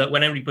one that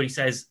when everybody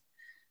says,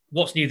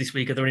 what's new this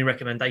week? Are there any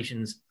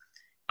recommendations?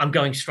 I'm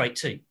going straight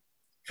to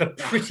for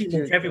pretty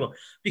much everyone,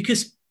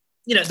 because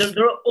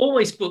there are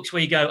always books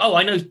where you go, oh,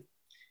 I know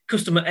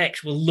customer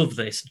X will love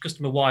this, and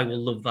customer Y will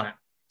love that,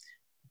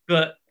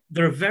 but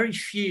there are very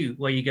few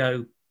where you go,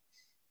 do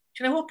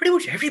you know what? Pretty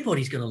much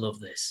everybody's going to love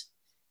this.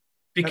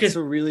 Because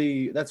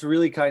that's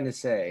really kind to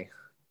say.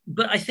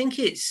 But I think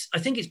it's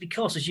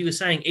because, as you were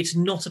saying, it's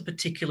not a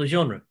particular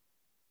genre.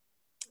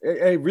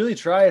 I really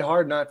tried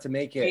hard not to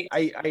make it.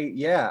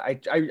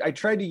 I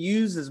tried to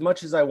use as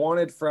much as I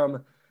wanted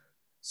from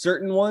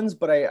certain ones,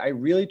 but I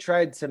really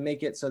tried to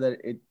make it so that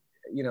it,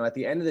 at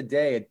the end of the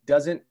day, it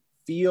doesn't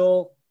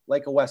feel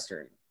like a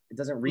Western. It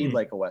doesn't read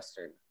like a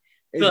Western.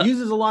 It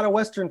uses a lot of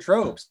Western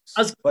tropes,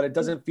 but it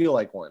doesn't feel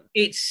like one.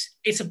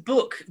 It's a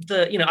book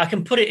that, I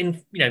can put it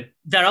in,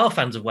 there are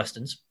fans of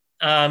Westerns,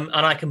 and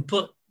I can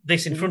put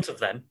this in front of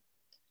them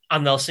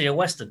and they'll see a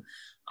Western.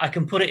 I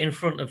can put it in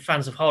front of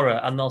fans of horror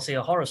and they'll see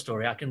a horror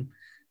story. I can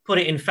put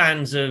it in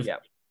fans of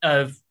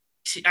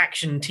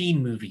action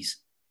teen movies.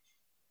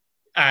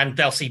 and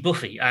they'll see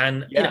Buffy,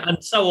 and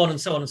and so on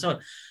and so on and so on.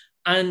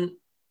 And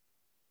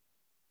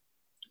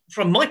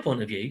from my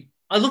point of view,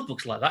 I love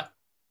books like that,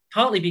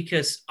 partly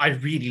because I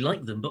really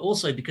like them, but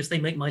also because they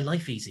make my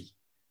life easy.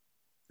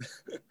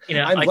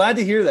 I'm glad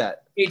to hear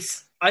that.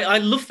 I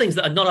love things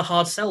that are not a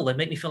hard sell. They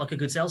make me feel like a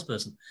good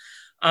salesperson.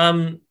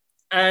 And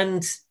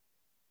as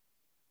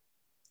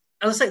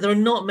I say, there are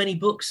not many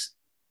books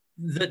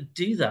that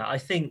do that. I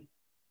think.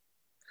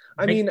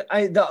 I mean,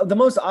 the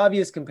most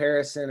obvious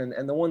comparison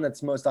and the one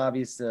that's most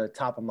obvious to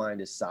top of mind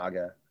is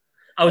Saga.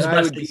 I was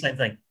about to say the same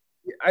thing.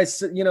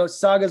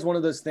 Saga is one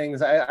of those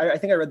things. I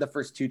think I read the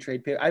first 2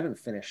 trade papers. I haven't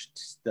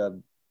finished I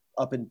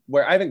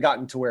haven't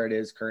gotten to where it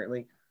is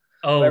currently.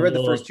 Oh, I read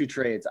the first 2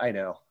 trades. I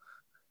know.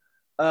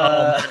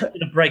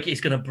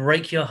 It's going to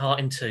break your heart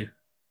in 2.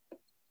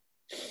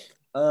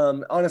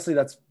 Honestly,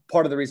 that's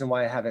part of the reason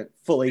why I haven't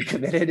fully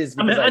committed. Is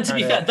because to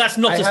be fair, that's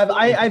not.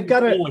 I've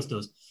got to. Always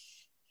does.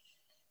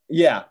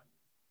 Yeah.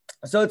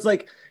 So it's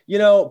like,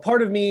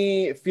 part of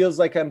me feels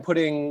like I'm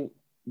putting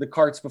the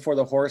carts before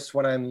the horse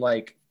when I'm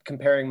like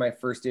comparing my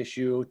first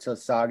issue to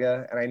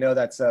Saga, and I know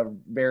that's a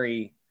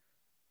very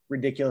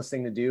ridiculous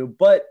thing to do,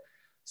 but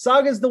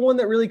Saga is the one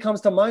that really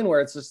comes to mind,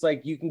 where it's just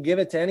like you can give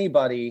it to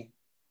anybody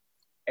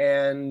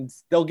and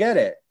they'll get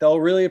it. They'll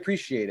really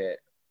appreciate it.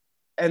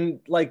 And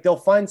like they'll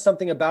find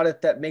something about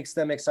it that makes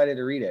them excited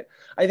to read it.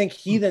 I think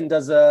Heathen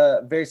does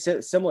a very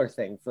similar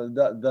thing for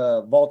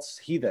the Vault's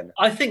Heathen.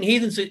 I think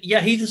Heathen's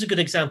a good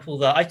example.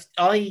 That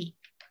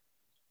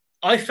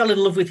I fell in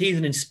love with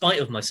Heathen in spite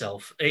of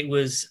myself. It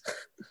was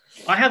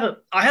I have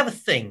a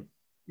thing,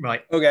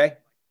 right? Okay.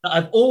 That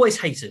I've always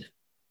hated.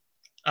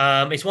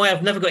 It's why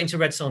I've never got into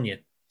Red Sonja.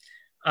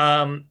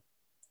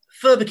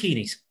 Fur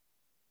bikinis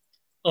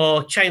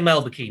or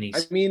chainmail bikinis.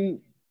 I mean,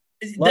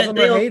 love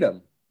them or hate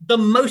them. The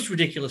most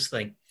ridiculous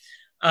thing.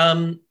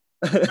 So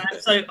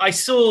I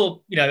saw,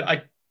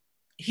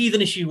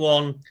 Heathen issue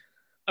 1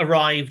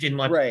 arrived in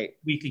my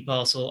weekly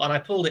parcel, and I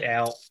pulled it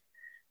out,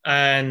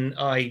 and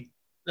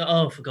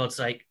for God's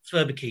sake,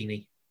 fur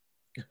bikini.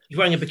 He's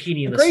wearing a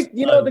bikini in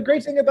the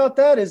great thing about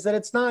that is that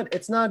it's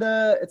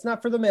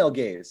not for the male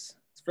gaze.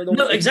 It's for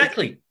the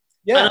exactly.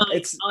 Yeah,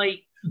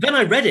 then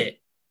I read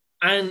it,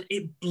 and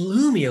it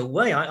blew me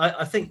away.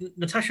 I think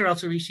Natasha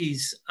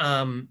Altarici's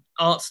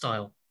art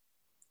style.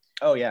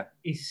 Oh yeah,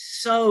 is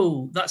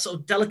so that sort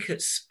of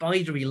delicate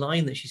spidery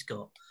line that she's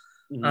got.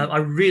 Mm-hmm. I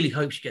really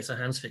hope she gets her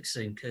hands fixed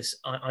soon, because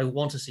I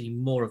want to see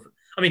more of it.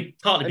 I mean,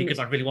 partly because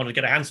I really want to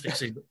get her hands fixed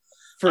soon.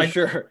 But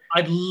sure,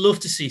 I'd love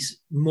to see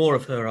more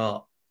of her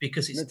art,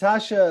 because it's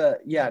Natasha.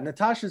 Yeah,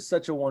 Natasha's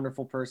such a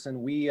wonderful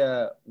person. We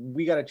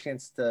got a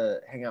chance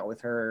to hang out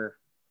with her.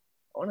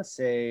 I want to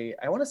say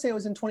it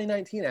was in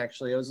 2019.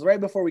 Actually, it was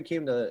right before we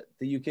came to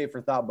the UK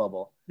for Thought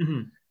Bubble.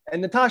 Mm-hmm.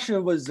 And Natasha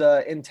was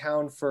in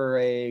town for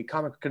a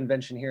comic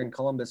convention here in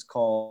Columbus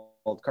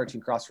called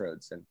Cartoon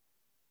Crossroads. And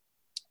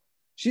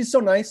she's so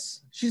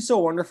nice. She's so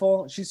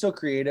wonderful. She's so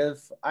creative.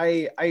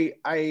 I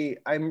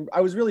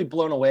was really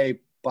blown away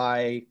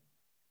by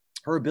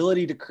her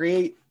ability to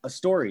create a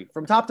story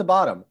from top to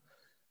bottom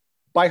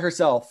by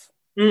herself.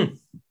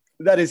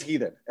 That is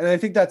Heathen. And I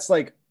think that's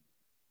like,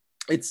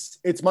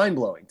 it's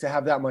mind-blowing to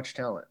have that much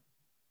talent.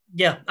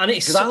 Yeah. And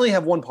it's because I only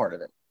have one part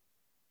of it.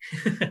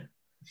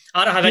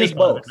 I don't have any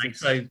part of it,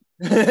 so.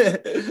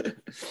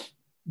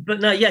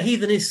 But no, yeah,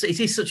 Heathen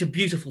is such a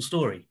beautiful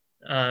story.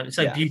 It's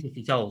so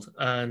beautifully told,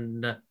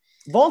 and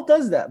Vault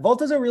does that. Vault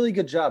does a really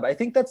good job. I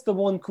think that's the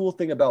one cool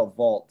thing about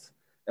Vault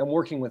and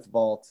working with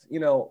Vault.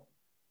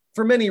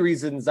 For many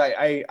reasons,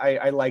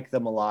 I like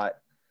them a lot,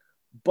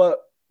 but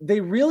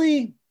they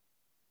really.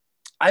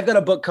 I've got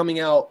a book coming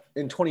out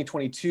in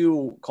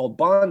 2022 called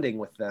Bonding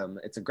with them.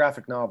 It's a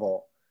graphic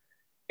novel,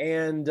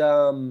 and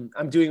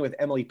I'm doing it with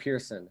Emily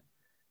Pearson.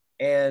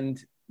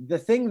 And the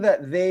thing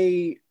that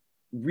they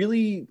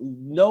really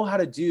know how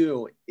to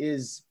do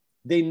is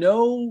they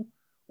know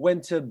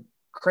when to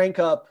crank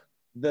up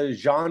the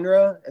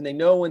genre, and they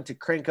know when to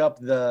crank up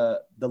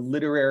the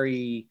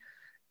literary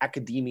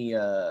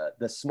academia,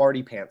 the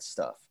smarty pants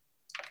stuff.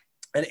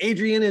 And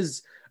Adrian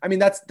is,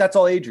 that's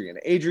all Adrian.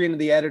 Adrian,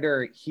 the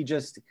editor,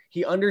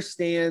 he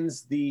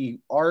understands the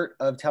art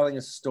of telling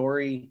a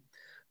story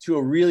to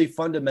a really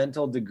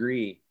fundamental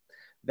degree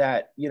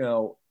that,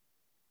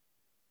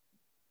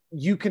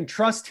 you can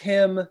trust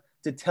him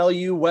to tell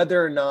you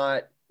whether or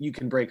not you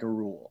can break a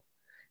rule.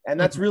 And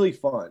that's really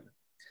fun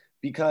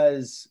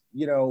because,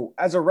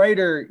 as a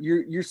writer,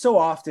 you're so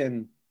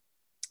often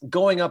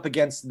going up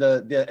against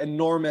the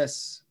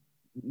enormous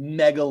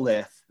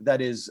megalith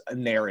that is a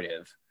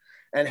narrative,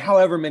 and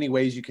however many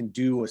ways you can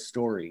do a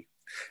story.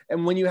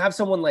 And when you have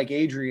someone like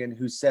Adrian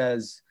who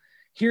says,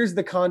 here's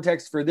the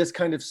context for this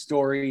kind of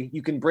story,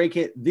 you can break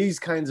it these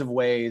kinds of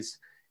ways.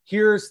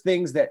 Here's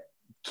things that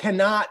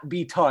cannot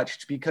be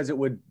touched because it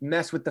would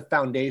mess with the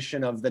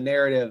foundation of the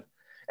narrative.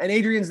 And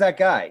Adrian's that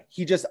guy.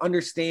 He just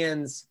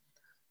understands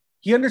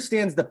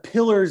the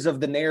pillars of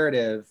the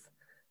narrative,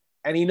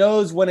 and he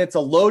knows when it's a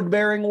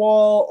load-bearing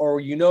wall, or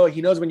he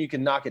knows when you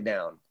can knock it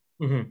down.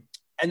 Mm-hmm.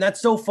 And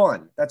that's so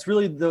fun. That's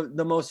really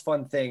the most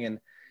fun thing. And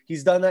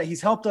He's done that.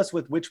 He's helped us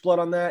with Witchblood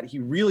on that. He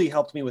really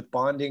helped me with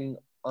Bonding,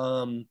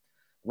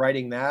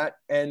 writing that.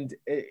 And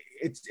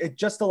it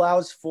just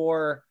allows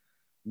for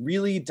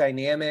really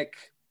dynamic,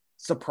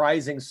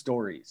 surprising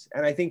stories.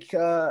 And I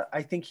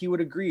think he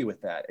would agree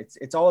with that.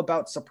 It's all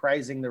about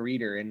surprising the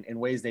reader in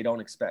ways they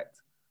don't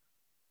expect.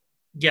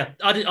 Yeah,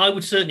 I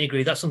would certainly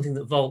agree. That's something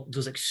that Vault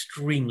does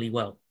extremely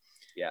well.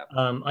 Yeah.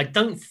 I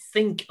don't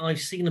think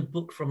I've seen a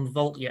book from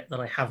Vault yet that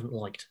I haven't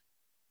liked.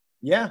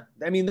 Yeah.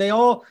 I mean, they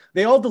all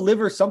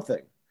deliver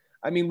something.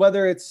 I mean,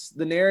 whether it's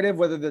the narrative,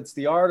 whether it's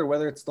the art, or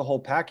whether it's the whole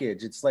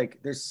package, it's like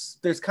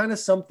there's kind of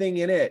something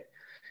in it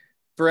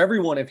for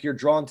everyone if you're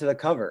drawn to the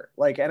cover.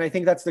 Like, and I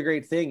think that's the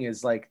great thing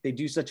is like they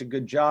do such a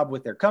good job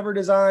with their cover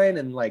design,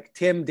 and like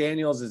Tim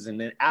Daniels is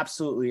an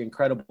absolutely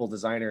incredible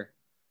designer.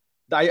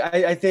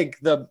 I think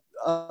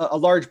a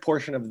large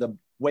portion of the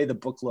way the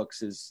book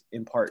looks is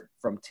in part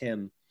from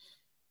Tim,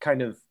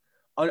 kind of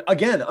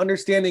again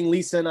understanding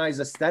Lisa and I's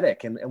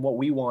aesthetic and what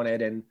we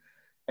wanted, and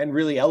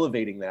really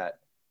elevating that.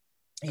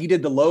 He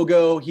did the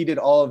logo, he did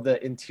all of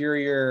the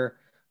interior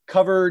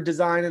cover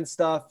design and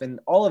stuff, and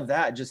all of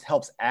that just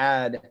helps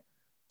add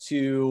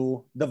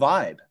to the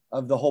vibe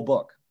of the whole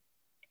book.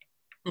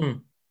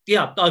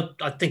 Yeah,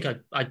 I think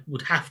I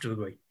would have to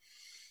agree.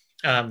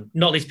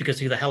 Not least because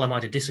who the hell am I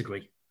to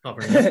disagree?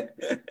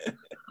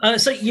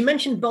 So you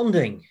mentioned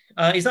Bonding.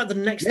 Is that the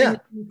next thing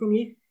from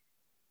you?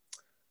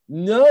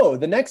 No,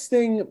 the next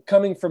thing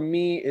coming from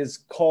me is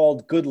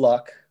called Good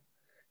Luck,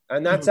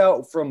 and that's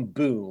out from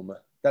Boom.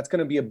 That's going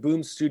to be a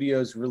Boom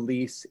Studios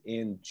release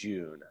in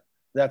June.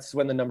 That's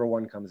when the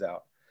 #1 comes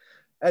out.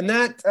 And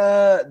that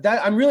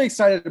I'm really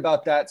excited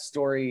about that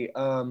story.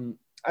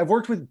 I've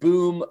worked with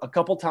Boom a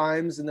couple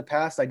times in the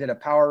past. I did a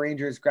Power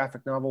Rangers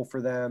graphic novel for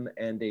them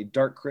and a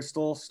Dark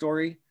Crystal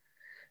story.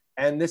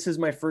 And this is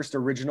my first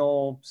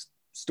original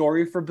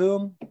story for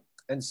Boom.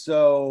 And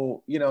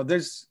so, you know,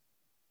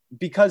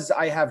 because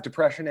I have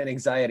depression and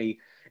anxiety,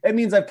 it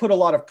means I put a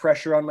lot of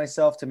pressure on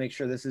myself to make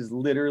sure this is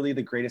literally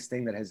the greatest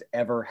thing that has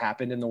ever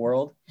happened in the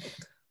world.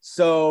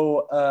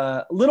 So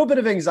a little bit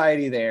of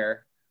anxiety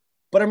there,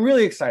 but I'm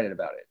really excited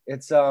about it.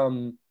 It's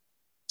a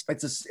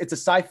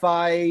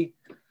sci-fi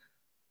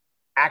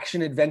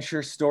action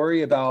adventure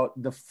story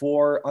about the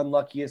 4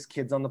 unluckiest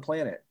kids on the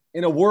planet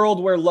in a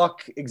world where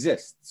luck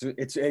exists.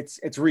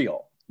 It's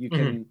real. You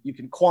can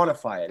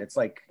quantify it. It's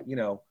like, you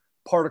know,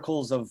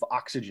 particles of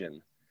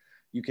oxygen.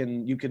 You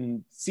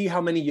can see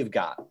how many you've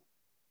got.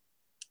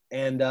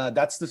 And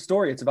that's the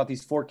story. It's about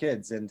these 4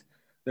 kids, and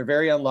they're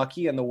very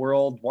unlucky, and the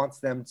world wants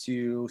them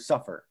to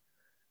suffer.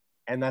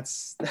 And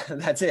that's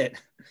it.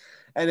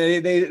 And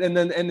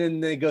then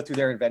they go through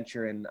their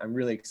adventure, and I'm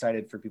really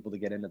excited for people to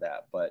get into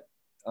that. But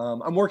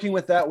I'm working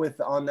with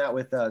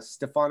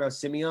Stefano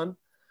Simeon,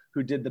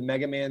 who did the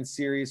Mega Man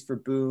series for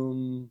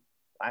Boom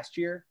last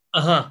year.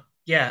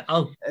 Yeah.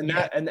 Oh, and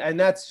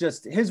that's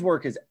just, his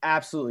work is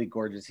absolutely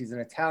gorgeous. He's an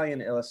Italian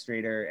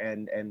illustrator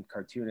and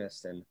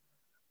cartoonist, and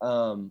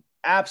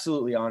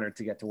absolutely honored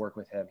to get to work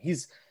with him.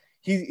 He's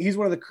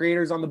one of the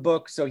creators on the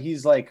book, so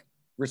he's like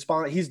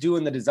he's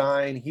doing the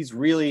design. He's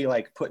really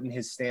like putting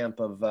his stamp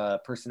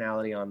of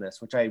personality on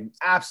this, which I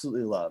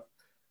absolutely love.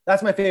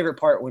 That's my favorite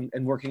part when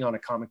working on a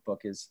comic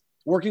book, is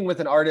working with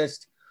an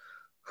artist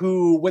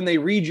who, when they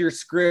read your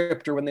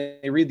script or when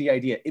they read the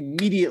idea,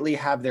 immediately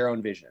have their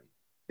own vision.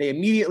 They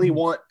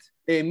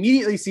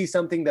immediately see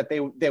something that they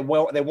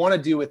want to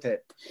do with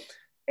it.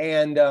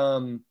 And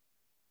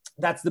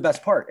that's the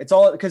best part. It's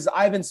all because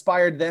I've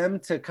inspired them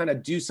to kind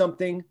of do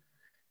something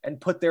and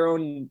put their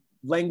own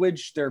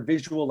language, their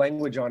visual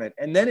language on it.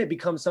 And then it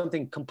becomes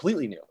something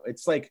completely new.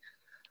 It's like,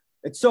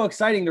 it's so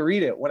exciting to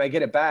read it when I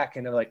get it back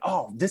and they're like,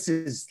 oh, this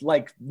is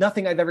like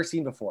nothing I've ever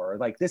seen before. Or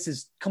like, this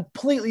is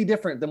completely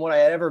different than what I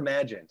had ever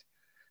imagined.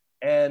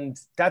 And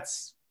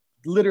that's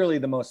literally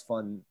the most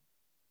fun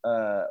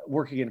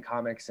working in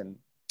comics. And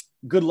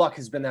Good Luck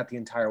has been that the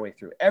entire way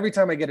through. Every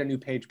time I get a new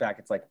page back,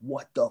 it's like,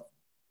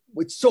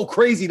 it's so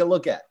crazy to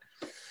look at.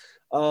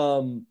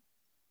 But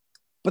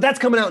that's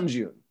coming out in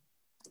June.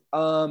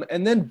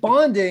 And then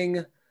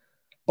Bonding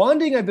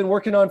I've been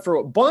working on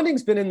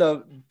Bonding's been in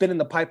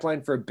the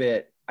pipeline for a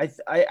bit.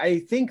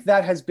 I think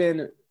that has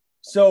been,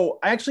 so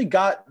I actually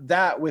got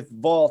that with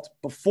Vault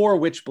before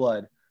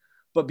Witchblood,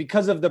 but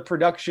because of the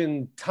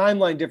production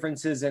timeline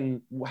differences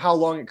and how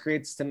long it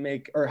takes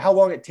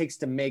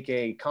to make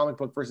a comic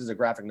book versus a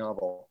graphic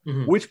novel,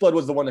 Witchblood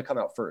was the one to come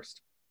out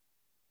first.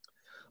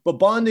 But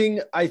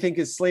Bonding, I think,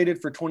 is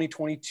slated for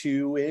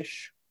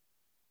 2022-ish.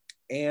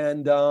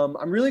 And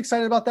I'm really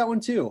excited about that one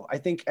too. I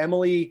think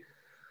Emily,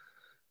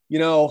 you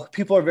know,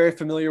 people are very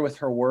familiar with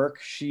her work.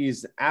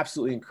 She's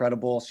absolutely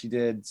incredible. She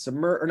did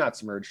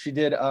She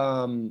did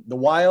The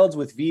Wilds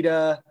with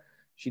Vita.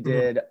 She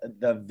did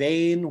The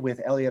Vein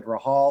with Elliot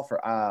Rahal for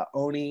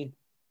Oni.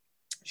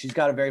 She's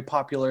got a very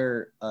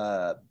popular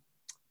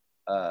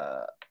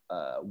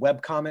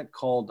webcomic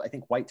called, I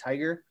think, White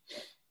Tiger.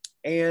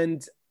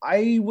 And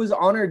I was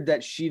honored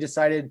that she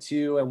decided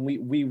to, and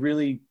we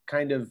really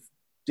kind of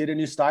did a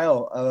new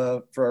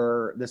style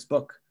for this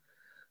book.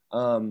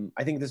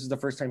 I think this is the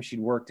first time she'd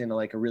worked in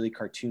like a really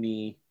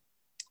cartoony,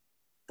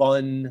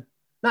 fun,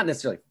 not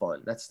necessarily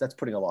fun. That's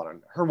putting a lot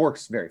on her.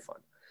 Work's very fun,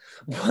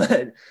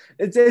 but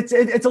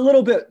it's a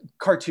little bit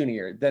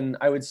cartoonier than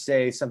I would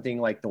say something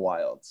like The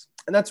Wilds,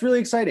 and that's really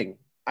exciting.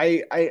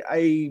 I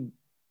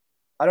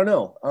don't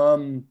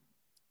know.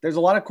 There's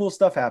a lot of cool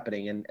stuff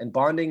happening, and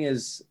Bonding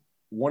is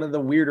one of the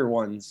weirder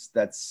ones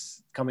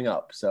that's coming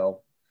up. So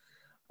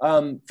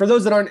for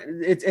those that aren't,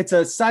 it's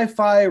a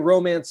sci-fi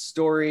romance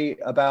story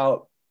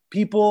about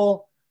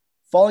people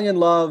falling in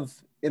love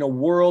in a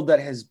world that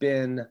has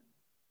been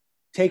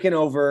taken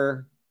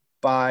over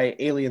by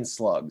alien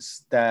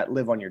slugs that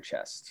live on your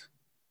chest.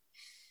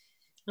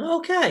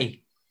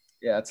 Okay.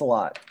 Yeah, it's a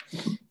lot.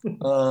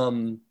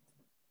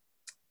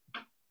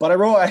 But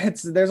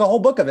there's a whole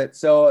book of it.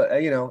 So,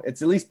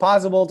 it's at least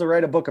possible to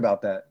write a book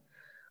about that.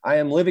 I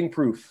am living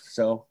proof.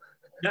 So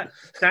that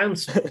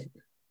sounds,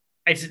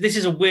 this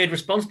is a weird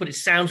response, but it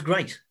sounds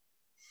great.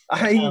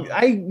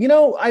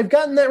 I've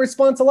gotten that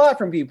response a lot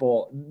from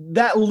people.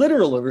 That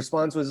literal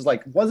response was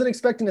like, wasn't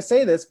expecting to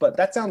say this, but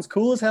that sounds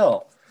cool as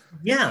hell.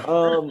 Yeah.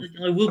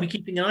 I will be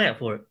keeping an eye out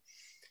for it.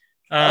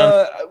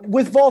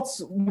 With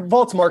Vault's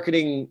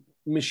marketing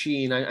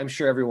machine, I'm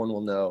sure everyone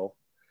will know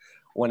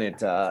when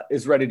it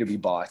is ready to be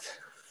bought.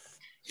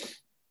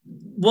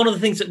 One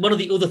of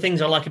the other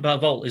things I like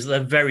about Vault is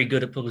they're very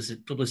good at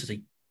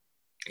publicity.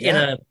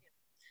 Yeah.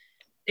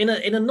 In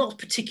a not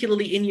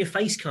particularly in your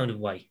face kind of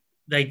way.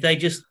 They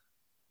just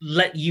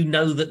let you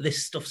know that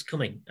this stuff's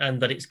coming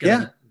and that it's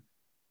going to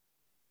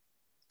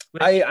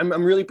be.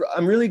 I'm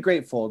really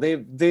grateful.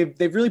 They've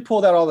really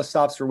pulled out all the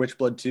stops for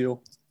Witchblood 2.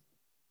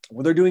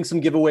 Well, they're doing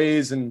some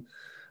giveaways and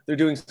they're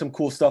doing some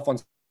cool stuff on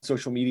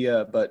social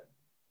media, but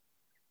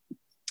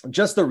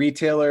just the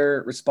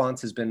retailer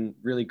response has been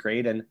really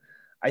great. And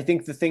I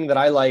think the thing that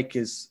I like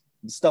is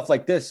stuff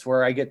like this,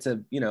 where I get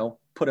to,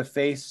 put a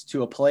face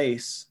to a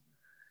place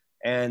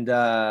and,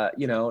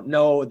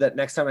 know that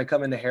next time I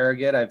come into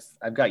Harrogate,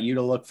 I've got you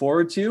to look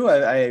forward to.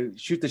 I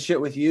shoot the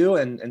shit with you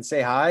and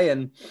say hi.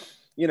 And,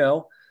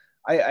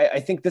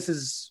 I think this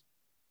is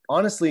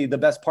honestly the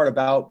best part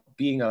about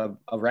being a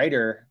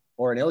writer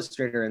or an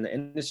illustrator in the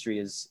industry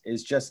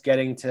is just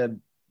getting to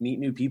meet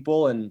new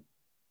people and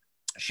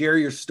share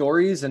your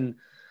stories and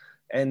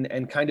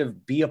kind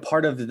of be a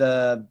part of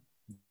the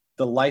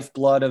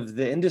lifeblood of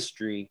the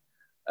industry.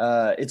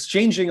 It's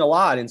changing a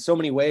lot in so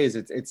many ways.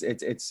 It's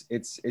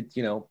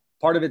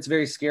part of it's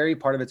very scary,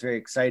 part of it's very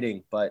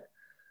exciting, but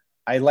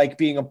I like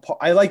being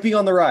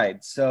on the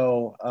ride.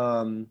 So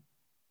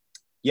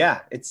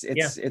it's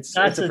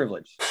a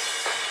privilege.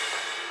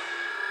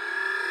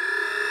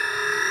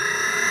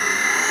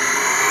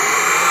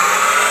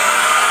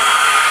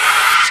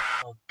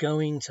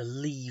 Going to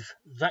leave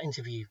that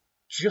interview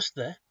just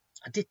there.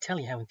 I did tell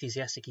you how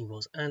enthusiastic he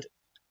was, and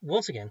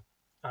once again,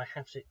 I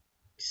have to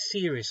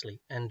seriously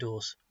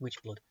endorse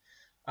Witchblood.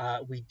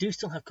 We do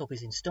still have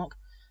copies in stock.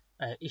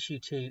 Issue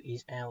 2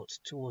 is out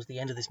towards the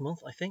end of this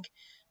month, I think.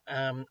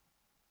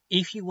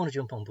 If you want to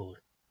jump on board,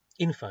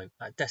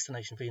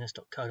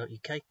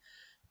 info@destinationvenus.co.uk.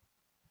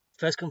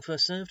 First come,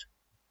 first served.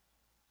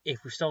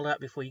 If we've sold out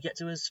before you get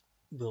to us,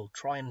 we'll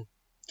try and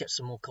get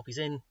some more copies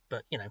in,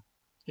 but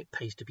it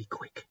pays to be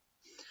quick.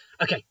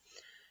 Okay,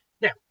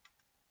 now,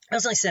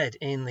 as I said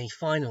in the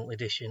final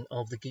edition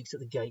of the Geeks at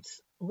the Gates,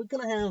 we're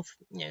going to have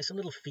some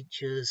little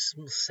features,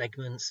 some little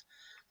segments.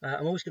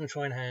 I'm always going to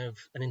try and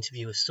have an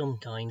interview of some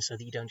kind so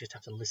that you don't just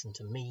have to listen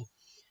to me.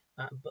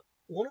 But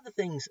one of the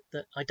things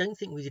that I don't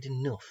think we did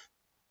enough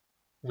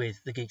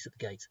with the Geeks at the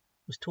Gates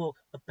was talk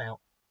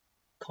about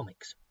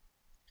comics.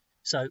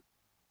 So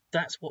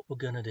that's what we're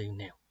going to do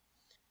now.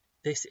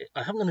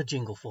 I haven't done a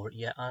jingle for it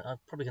yet. I'm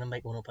probably going to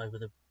make one up over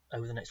the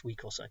next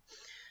week or so.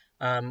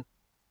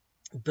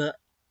 But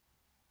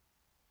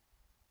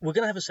we're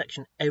going to have a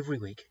section every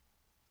week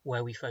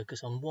where we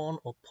focus on one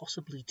or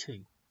possibly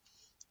two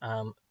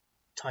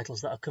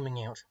titles that are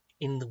coming out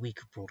in the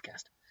week of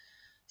broadcast.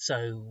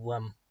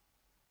 So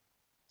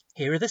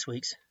here are this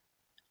week's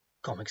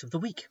Comics of the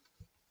Week.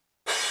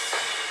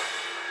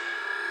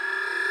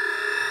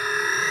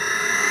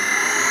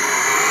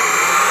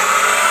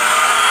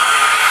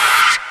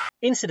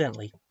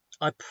 Incidentally,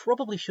 I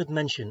probably should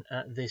mention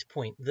at this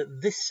point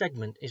that this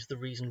segment is the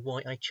reason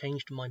why I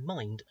changed my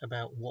mind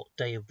about what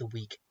day of the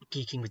week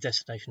Geeking with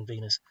Destination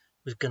Venus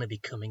was going to be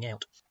coming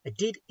out. I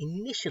did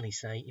initially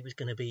say it was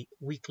going to be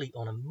weekly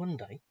on a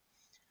Monday,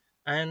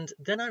 and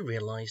then I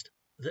realised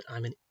that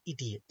I'm an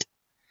idiot.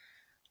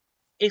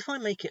 If I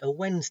make it a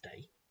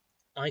Wednesday,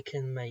 I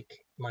can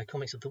make my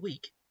Comics of the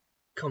Week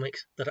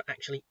comics that are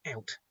actually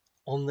out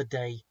on the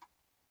day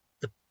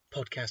the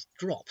podcast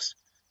drops,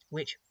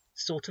 which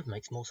sort of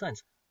makes more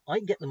sense. I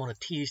get them on a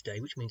Tuesday,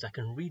 which means I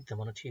can read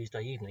them on a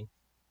Tuesday evening,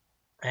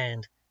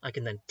 and I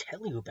can then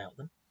tell you about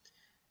them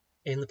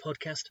in the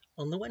podcast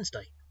on the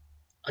Wednesday.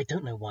 I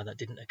don't know why that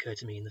didn't occur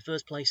to me in the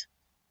first place,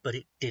 but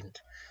it didn't.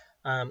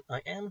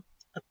 I am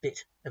a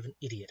bit of an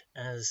idiot,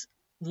 as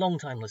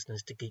long-time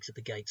listeners to Geeks at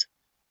the Gates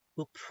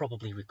will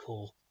probably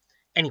recall.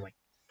 Anyway,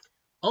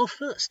 our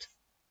first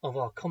of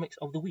our Comics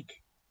of the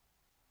Week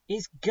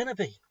is going to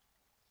be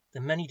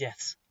The Many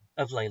Deaths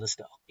of Layla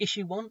Starr.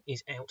 Issue 1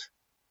 is out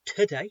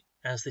today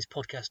as this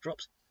podcast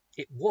drops.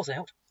 It was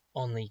out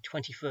on the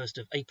 21st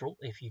of April,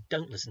 if you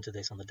don't listen to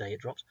this on the day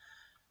it drops.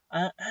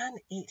 And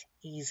it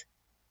is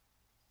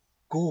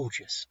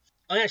gorgeous.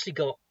 I actually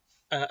got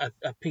a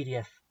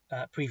PDF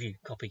preview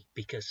copy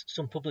because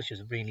some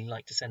publishers really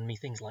like to send me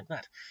things like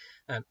that.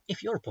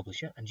 If you're a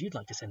publisher and you'd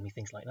like to send me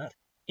things like that,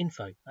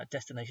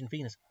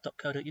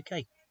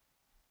 info@destinationvenus.co.uk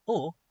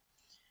or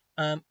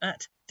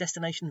at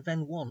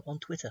DestinationVen1 on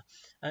Twitter.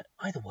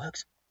 Either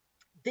works.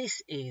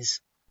 This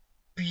is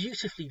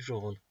beautifully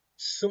drawn,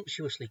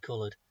 sumptuously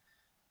coloured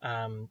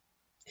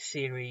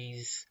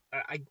series.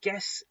 I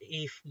guess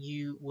if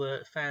you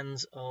were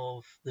fans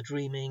of The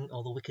Dreaming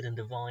or The Wicked and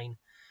Divine,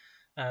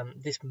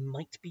 this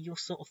might be your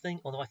sort of thing,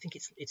 although I think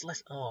it's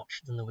less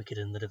arch than The Wicked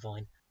and the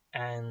Divine,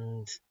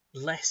 and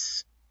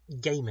less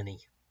gamey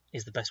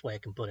is the best way I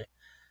can put it,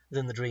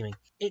 than The Dreaming.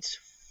 It's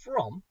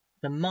from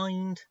the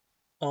mind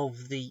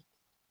of the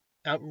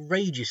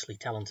outrageously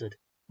talented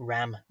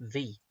Ram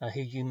V,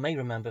 who you may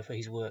remember for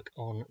his work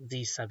on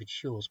These Savage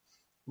Shores,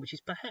 which is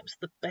perhaps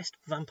the best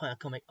vampire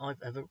comic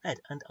I've ever read,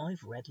 and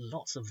I've read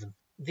lots of them.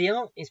 The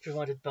art is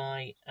provided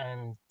by,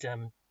 and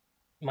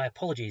my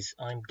apologies,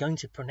 I'm going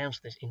to pronounce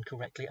this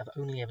incorrectly, I've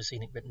only ever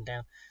seen it written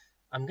down.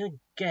 I'm going to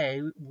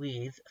go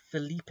with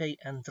Felipe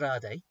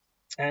Andrade,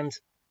 and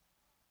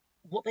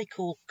what they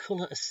call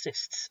colour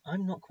assists,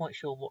 I'm not quite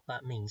sure what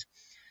that means,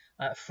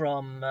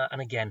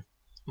 and again,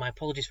 my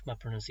apologies for my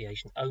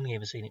pronunciation, only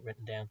ever seen it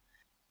written down,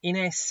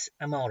 Ines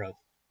Amaro.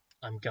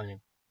 I'm going to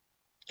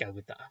go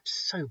with that. I'm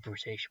so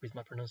British with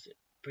my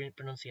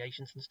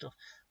pronunciations and stuff.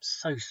 I'm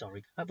so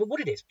sorry. But what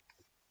it is,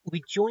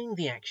 we join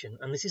the action,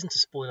 and this isn't a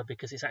spoiler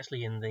because it's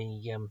actually in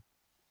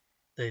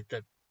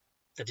the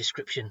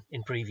description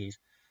in previews.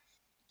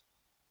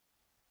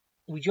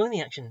 We join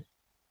the action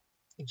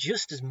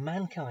just as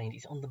mankind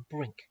is on the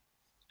brink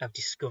of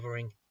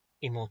discovering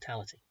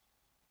immortality.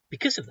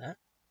 Because of that,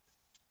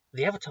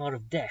 the Avatar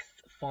of Death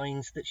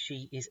finds that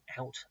she is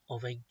out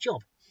of a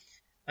job,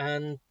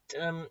 and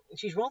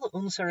she's rather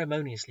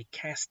unceremoniously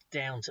cast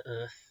down to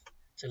Earth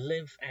to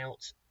live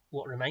out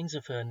what remains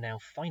of her now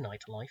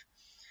finite life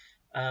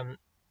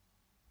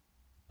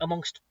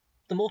amongst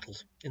the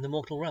mortals in the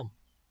mortal realm.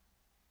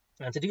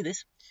 And to do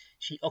this,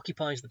 she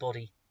occupies the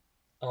body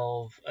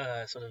of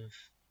a sort of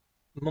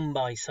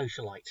Mumbai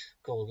socialite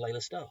called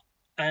Layla Starr.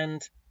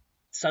 And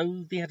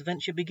so the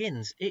adventure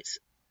begins. It's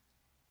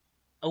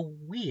a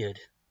weird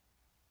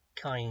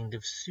kind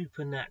of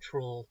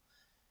supernatural,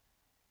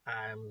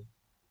 I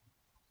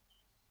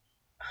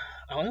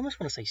almost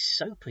want to say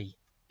soapy,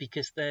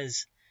 because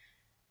there's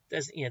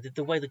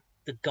the way the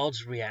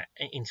gods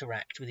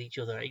interact with each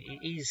other.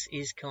 It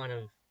is kind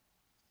of,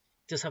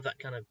 does have that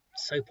kind of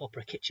soap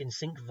opera kitchen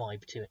sink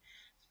vibe to it.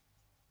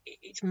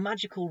 It's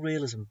magical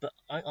realism, but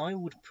I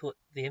would put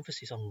the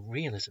emphasis on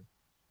realism.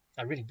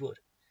 I really would.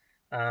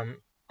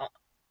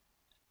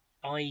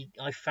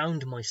 I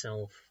found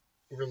myself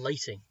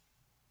relating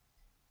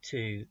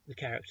to the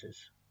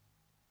characters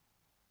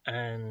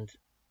and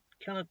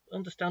kind of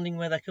understanding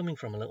where they're coming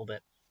from a little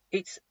bit.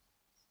 It's,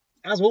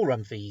 as all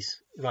Ram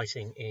V's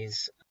writing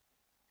is,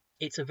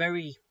 it's a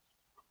very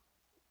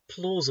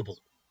plausible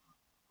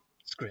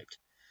script.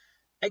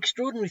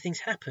 Extraordinary things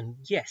happen,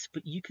 yes,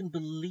 but you can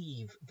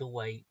believe the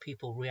way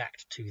people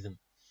react to them,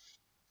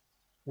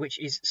 which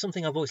is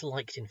something I've always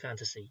liked in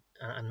fantasy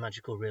and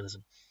magical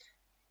realism.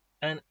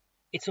 And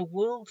it's a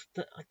world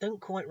that I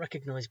don't quite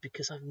recognise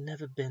because I've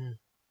never been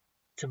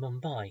to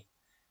Mumbai,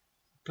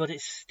 but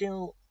it's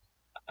still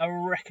a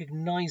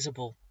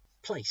recognisable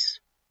place.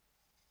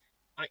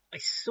 I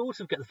sort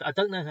of get I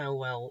don't know how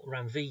well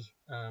Ram V,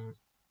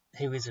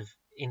 who is of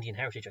Indian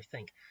heritage, I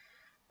think,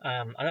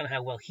 I don't know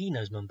how well he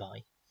knows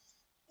Mumbai,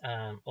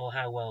 or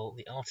how well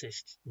the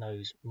artist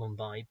knows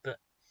Mumbai, but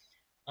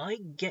I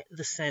get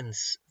the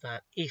sense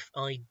that if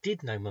I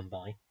did know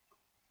Mumbai,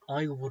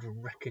 I would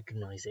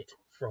recognise it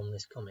from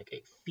this comic.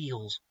 It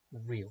feels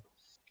real.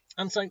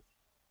 And so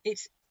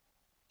it's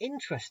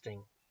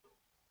interesting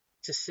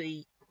to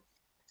see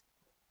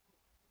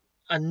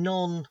a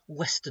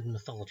non-Western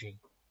mythology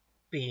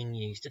being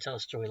used to tell a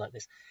story like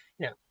this.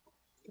 You know,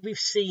 we've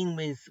seen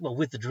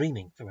with The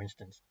Dreaming, for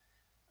instance,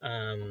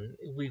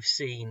 we've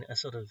seen a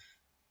sort of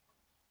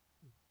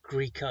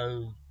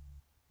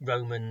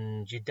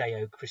Greco-Roman,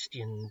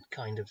 Judeo-Christian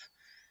kind of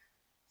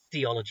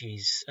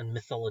theologies and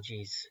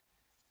mythologies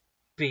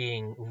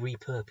being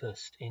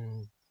repurposed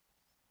in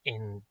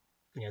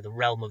the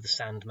realm of the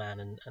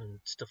Sandman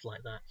and stuff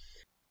like that.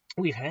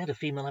 We've had a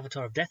female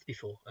avatar of death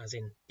before, as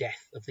in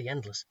Death of the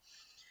Endless,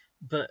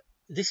 but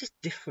this is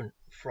different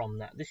from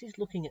that. This is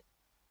looking at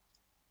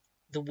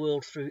the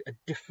world through a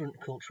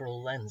different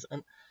cultural lens,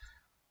 and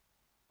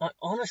I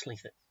honestly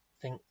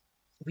think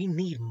we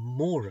need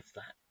more of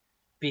that,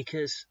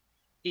 because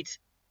it's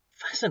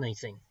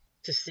fascinating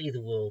to see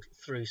the world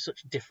through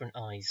such different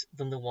eyes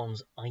than the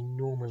ones I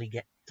normally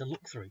get to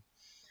look through.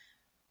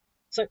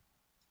 So,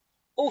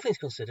 all things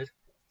considered,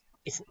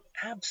 it's an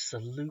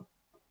absolute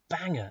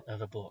banger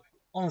of a book.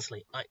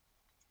 Honestly,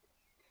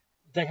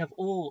 they have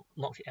all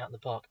knocked it out of the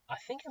park. I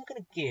think I'm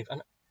going to give,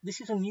 and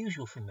this is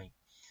unusual for me,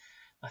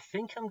 I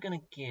think I'm going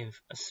to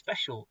give a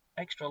special,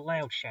 extra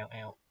loud shout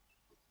out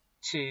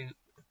to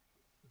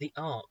the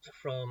art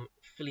from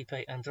Felipe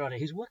Andrade,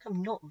 whose work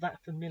I'm not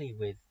that familiar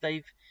with.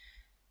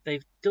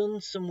 They've done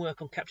some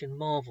work on Captain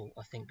Marvel,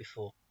 I think,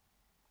 before,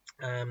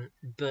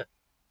 but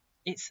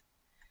it's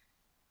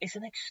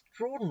an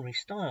extraordinary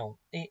style.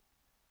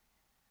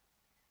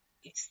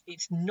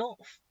 It's not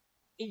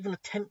even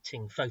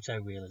attempting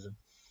photorealism.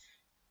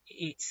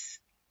 It's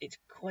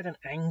quite an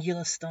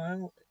angular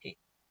style. It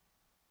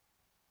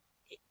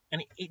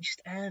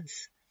just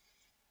adds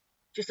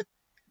just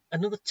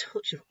another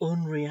touch of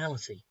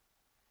unreality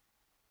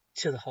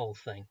to the whole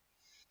thing.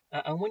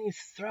 And when you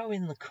throw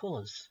in the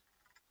colours,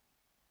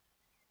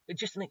 it's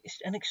just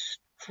an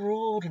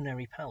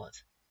extraordinary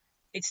palette.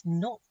 It's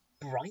not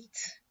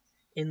bright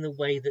in the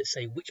way that,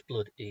 say,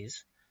 Witchblood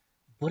is,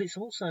 but it's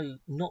also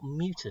not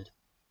muted.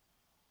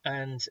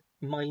 And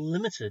my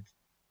limited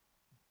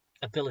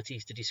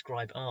abilities to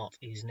describe art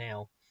is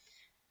now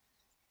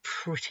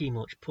pretty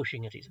much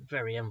pushing at its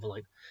very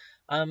envelope.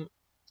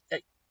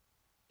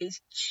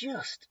 It's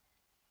just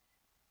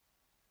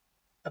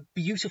a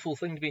beautiful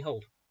thing to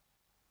behold.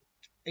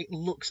 It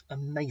looks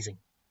amazing,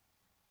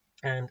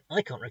 and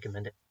I can't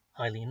recommend it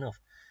highly enough.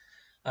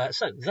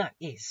 So that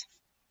is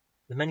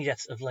The Many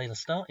Deaths of Layla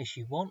Starr,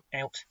 issue 1,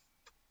 out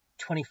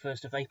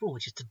 21st of April,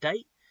 which is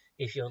today,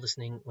 if you're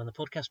listening when the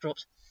podcast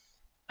drops.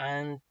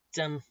 And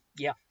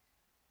yeah,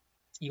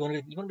 you want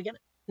to begin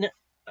it? No,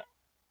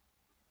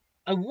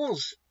 I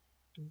was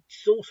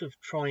sort of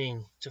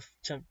trying to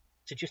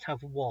just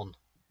have one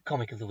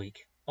comic of the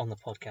week on the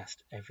podcast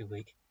every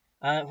week.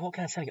 What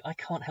can I tell you? I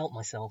can't help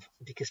myself,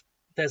 because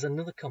there's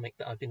another comic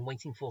that I've been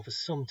waiting for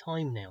some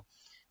time now,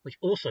 which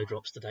also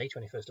drops today,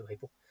 21st of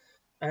April,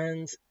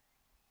 and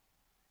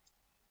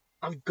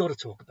I've got to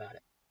talk about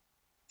it.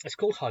 It's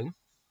called Home,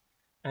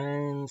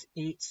 and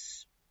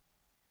it's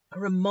a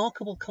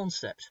remarkable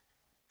concept,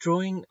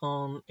 drawing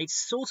on, it's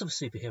sort of a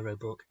superhero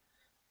book,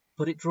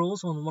 but it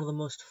draws on one of the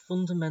most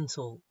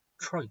fundamental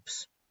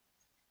tropes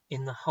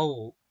in the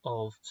whole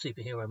of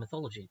superhero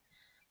mythology,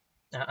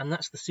 and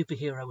that's the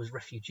superhero as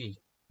refugee.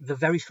 The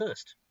very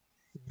first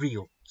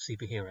real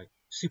superhero,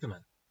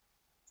 Superman,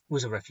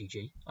 was a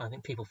refugee. I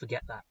think people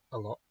forget that a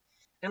lot.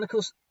 And of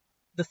course,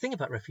 the thing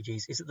about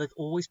refugees is that they've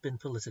always been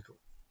political.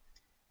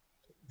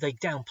 They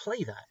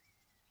downplay that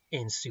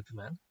in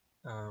Superman.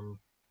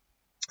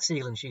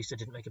 Siegel and Schuster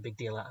didn't make a big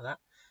deal out of that.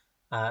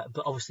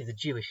 But obviously the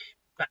Jewish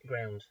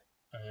background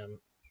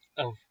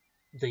of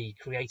the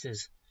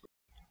creators,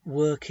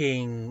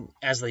 working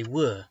as they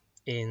were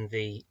in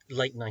the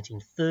late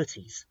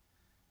 1930s,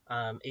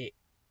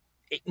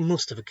 it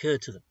must have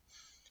occurred to them.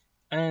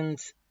 And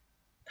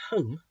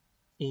Home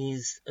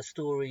is a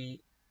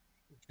story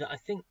that I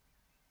think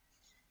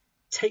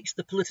takes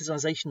the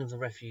politicization of the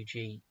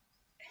refugee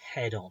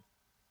head on.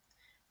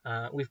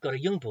 We've got a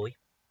young boy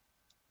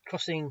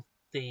crossing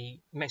the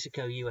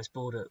Mexico-US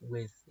border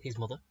with his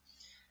mother.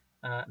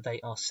 They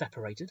are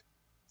separated.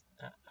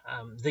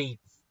 The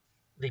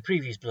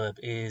previous blurb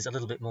is a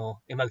little bit more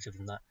emotive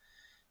than that.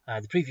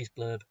 The previous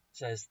blurb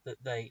says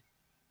that they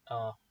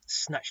are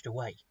snatched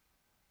away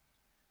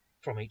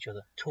from each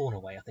other, torn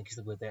away, I think is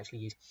the word they actually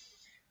use.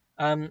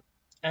 And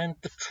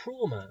the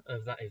trauma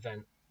of that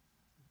event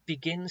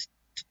begins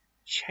to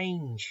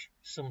change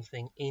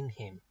something in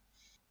him.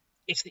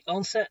 It's the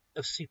onset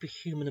of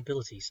superhuman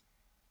abilities.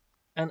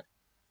 And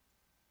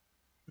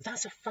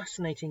that's a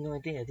fascinating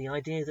idea, the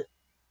idea that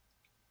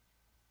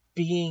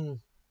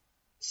being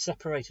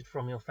separated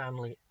from your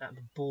family at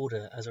the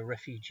border as a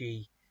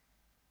refugee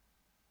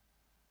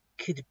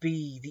could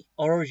be the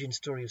origin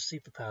story of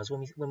superpowers.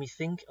 When we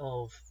think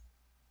of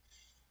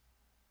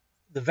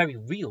the very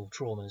real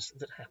traumas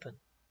that happen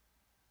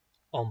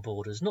on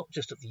borders, not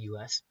just at the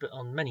US, but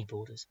on many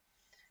borders,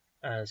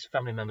 as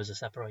family members are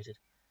separated,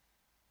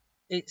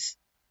 it's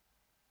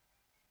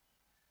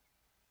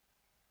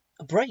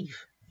a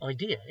brave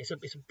idea. It's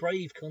a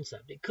brave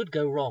concept. It could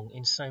go wrong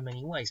in so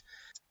many ways.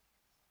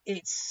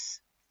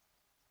 It's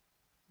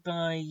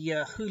by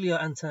Julio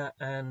Anta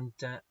and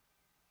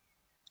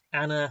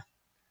Anna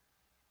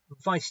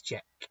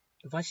Weisczyk.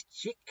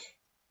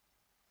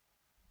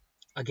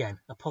 Again,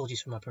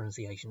 apologies for my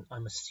pronunciation.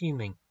 I'm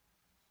assuming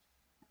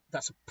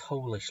that's a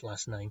Polish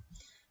last name.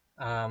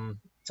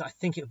 So I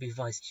think it would be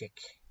Weisczyk,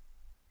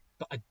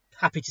 but I'm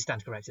happy to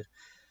stand corrected.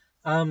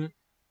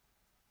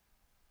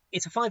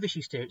 It's a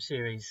 5-issue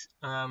series,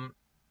 and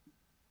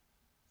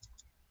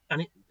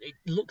it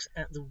looks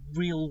at the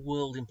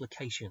real-world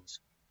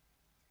implications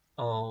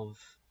of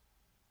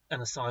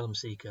an asylum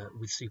seeker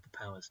with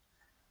superpowers.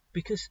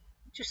 Because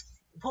just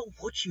what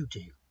would you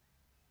do?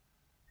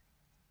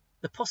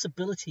 The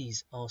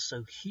possibilities are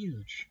so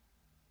huge.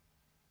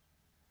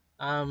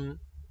 I'm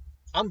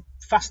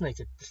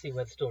fascinated to see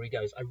where the story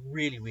goes. I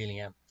really, really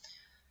am.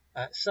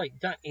 So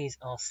that is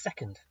our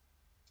second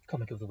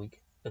comic of the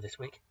week for this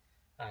week.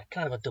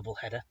 Kind of a double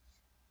header.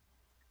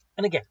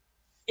 And again,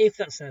 if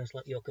that sounds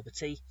like your cup of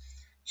tea,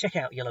 check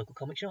out your local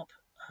comic shop.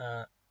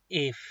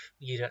 if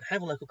you don't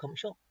have a local comic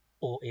shop,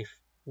 or if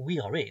we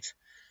are it,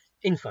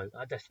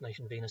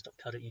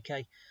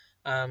 info@destinationvenus.co.uk.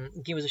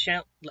 Give us a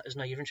shout, let us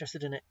know you're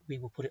interested in it, we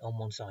will put it on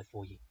one side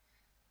for you.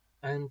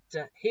 And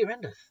here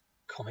endeth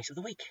Comics of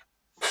the Week.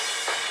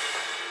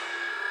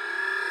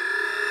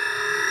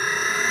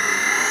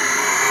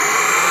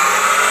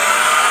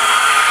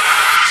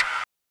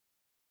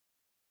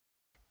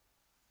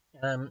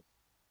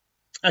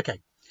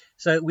 Okay,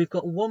 so we've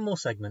got one more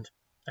segment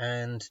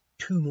and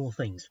two more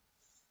things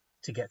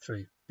to get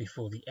through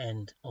before the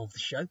end of the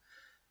show.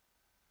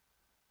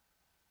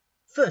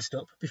 First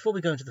up, before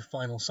we go into the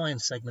final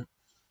science segment,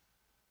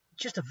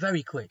 just a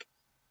very quick,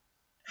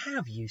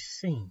 have you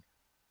seen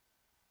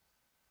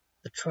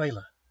the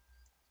trailer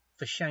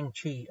for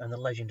Shang-Chi and the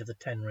Legend of the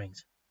Ten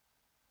Rings?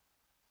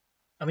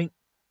 I mean,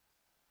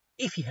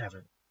 if you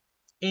haven't,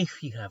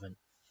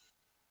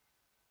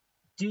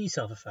 do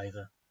yourself a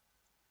favour,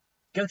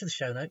 go to the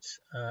show notes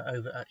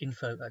over at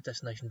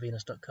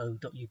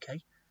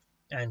info@destinationvenus.co.uk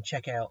and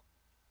check out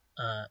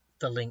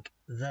the link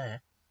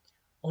there,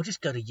 or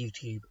just go to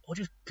YouTube or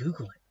just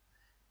Google it.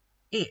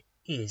 It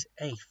is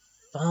a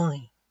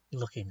fine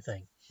looking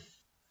thing.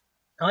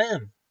 I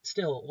am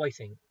still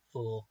waiting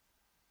for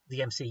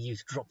the MCU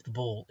to drop the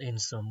ball in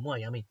some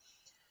way. I mean,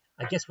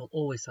 I guess we'll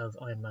always have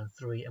Iron Man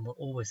 3 and we'll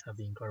always have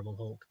the Incredible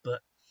Hulk,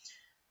 but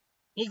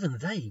even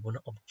they were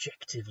not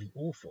objectively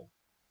awful.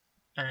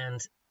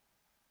 And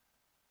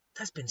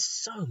there's been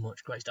so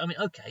much great stuff. I mean,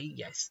 okay,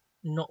 yes,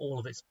 not all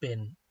of it's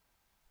been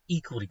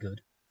equally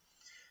good,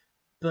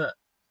 but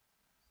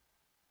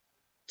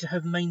to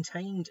have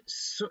maintained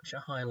such a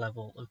high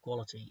level of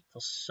quality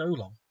for so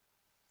long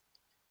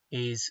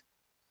is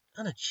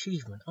an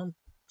achievement. I'm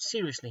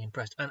seriously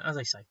impressed. And as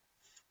I say,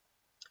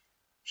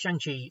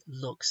 Shang-Chi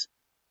looks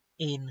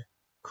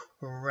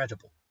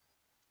incredible.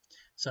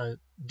 So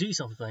do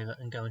yourself a favour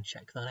and go and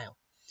check that out.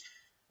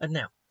 And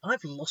now,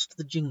 I've lost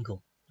the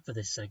jingle for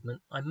this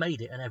segment. I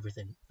made it and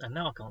everything, and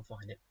now I can't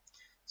find it.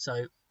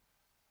 So,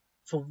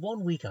 for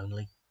 1 week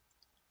only,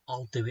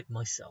 I'll do it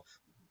myself.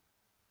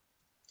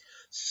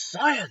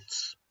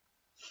 Science!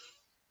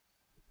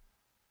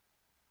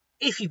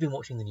 If you've been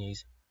watching the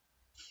news,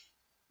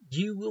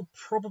 you will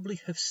probably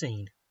have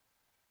seen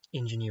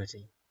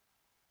Ingenuity.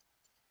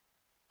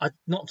 I'm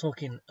not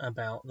talking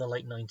about the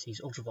late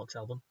 90s Ultravox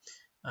album,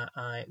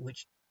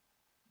 which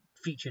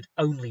featured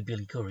only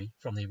Billy Currie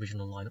from the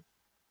original lineup.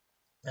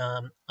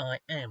 I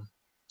am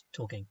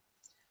talking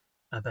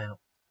about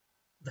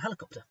the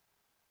helicopter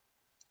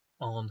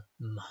on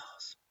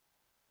Mars.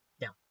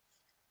 Now,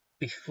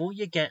 before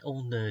you get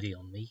all nerdy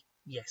on me,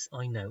 yes,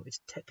 I know it's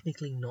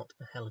technically not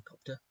a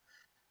helicopter,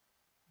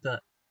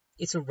 but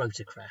it's a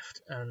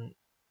rotorcraft, and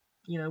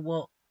you know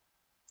what?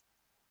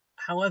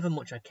 However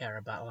much I care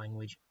about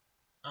language,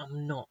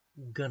 I'm not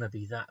gonna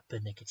be that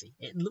pernickety.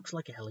 It looks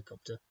like a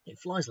helicopter, it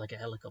flies like a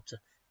helicopter,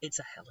 it's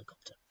a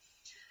helicopter.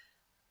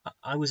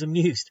 I was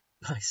amused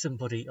by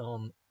somebody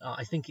on,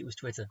 I think it was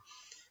Twitter,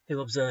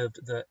 who observed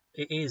that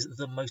it is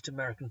the most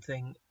American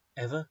thing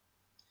ever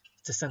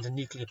to send a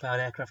nuclear-powered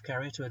aircraft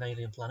carrier to an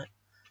alien planet,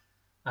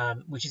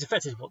 which is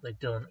effectively what they've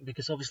done,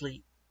 because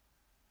obviously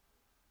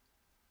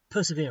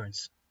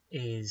Perseverance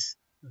is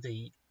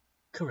the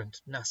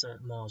current NASA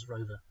Mars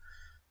rover,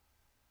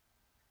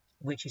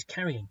 which is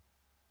carrying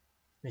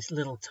this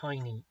little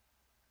tiny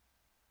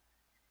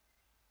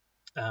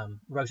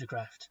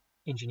rotorcraft,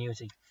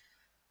 Ingenuity,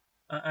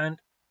 and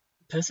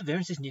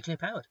Perseverance is nuclear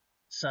powered,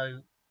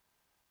 so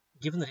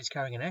given that it's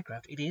carrying an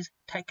aircraft, it is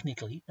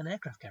technically an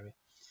aircraft carrier.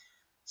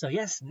 So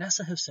yes,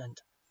 NASA have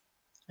sent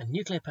a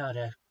nuclear powered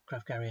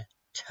aircraft carrier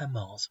to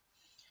Mars,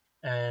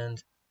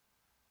 and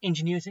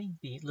Ingenuity,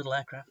 the little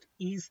aircraft,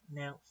 is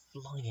now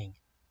flying.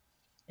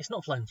 It's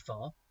not flown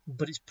far,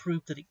 but it's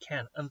proved that it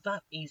can, and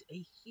that is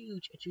a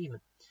huge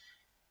achievement.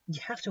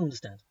 You have to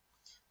understand,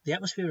 the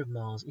atmosphere of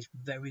Mars is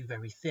very,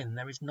 very thin.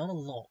 There is not a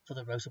lot for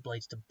the rotor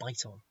blades to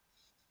bite on.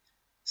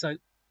 So,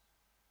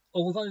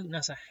 although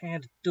NASA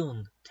had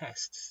done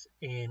tests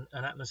in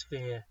an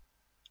atmosphere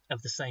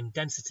of the same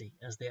density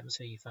as the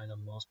atmosphere you find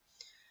on Mars,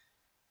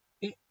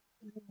 it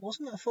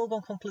wasn't a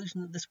foregone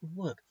conclusion that this would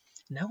work.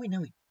 Now we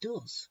know it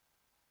does.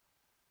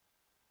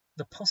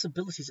 The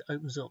possibilities it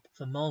opens up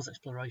for Mars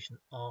exploration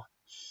are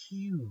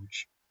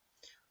huge.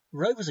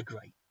 Rovers are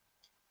great,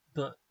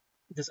 but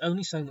there's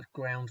only so much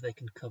ground they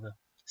can cover.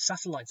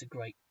 Satellites are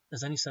great,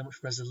 there's only so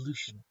much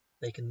resolution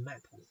they can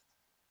map with.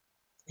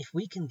 If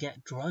we can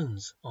get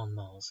drones on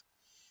Mars,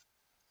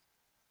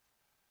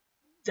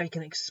 they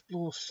can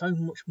explore so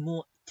much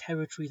more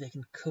territory, they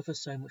can cover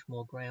so much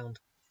more ground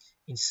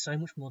in so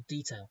much more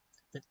detail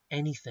than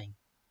anything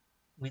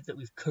that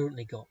we've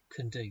currently got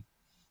can do.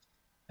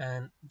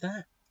 And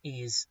that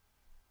is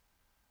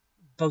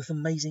both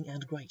amazing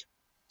and great.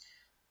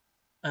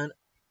 And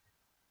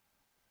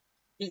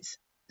it's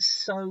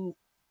so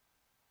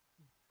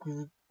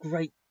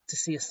great to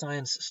see a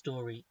science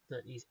story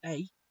that is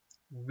A,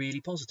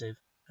 really positive,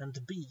 and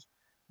B,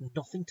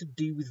 nothing to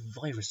do with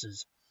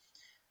viruses.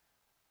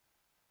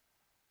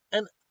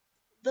 And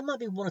there might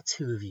be one or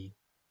two of you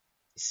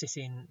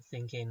sitting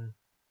thinking,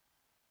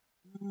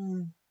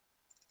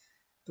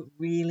 But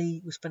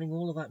really, we're spending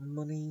all of that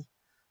money,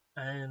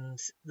 and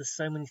there's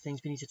so many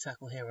things we need to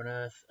tackle here on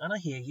Earth, and I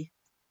hear you.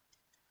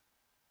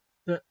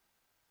 But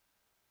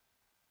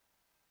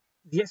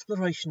the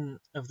exploration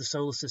of the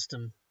solar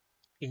system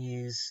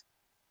is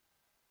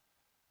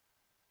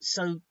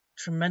so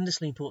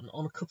tremendously important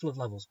on a couple of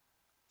levels.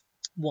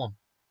 One,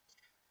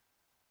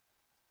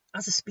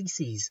 as a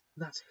species,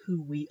 that's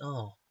who we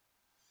are.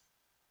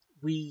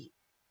 We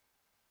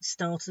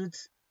started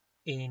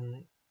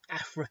in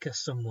Africa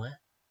somewhere,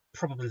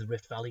 probably the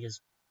Rift Valley, at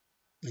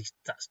least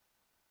that's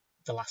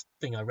the last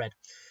thing I read.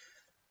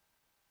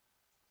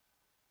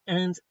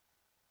 And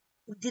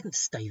we didn't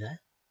stay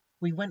there.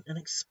 We went and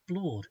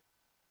explored.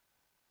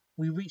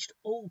 We reached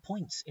all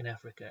points in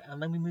Africa,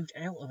 and then we moved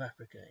out of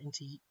Africa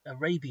into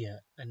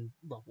Arabia, and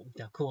well, what we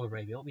now call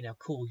Arabia, what we now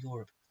call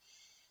Europe,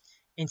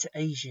 into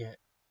Asia,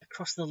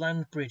 across the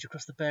land bridge,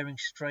 across the Bering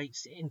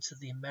Straits, into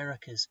the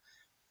Americas,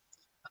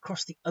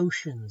 across the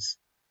oceans,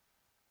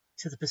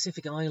 to the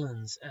Pacific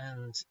Islands,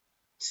 and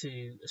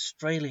to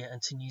Australia,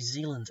 and to New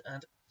Zealand,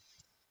 and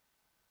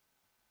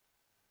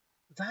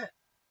that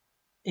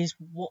is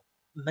what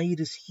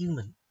made us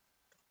human.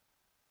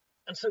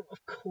 And so,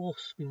 of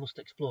course, we must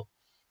explore.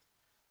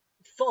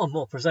 Far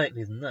more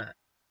prosaically than that,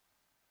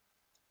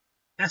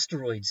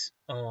 asteroids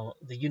are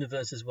the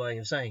universe's way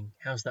of saying,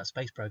 how's that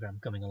space program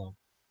coming along?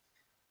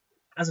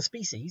 As a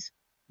species,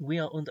 we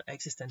are under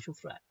existential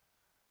threat.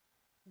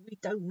 We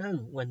don't know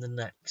when the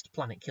next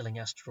planet-killing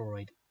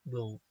asteroid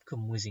will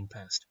come whizzing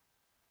past.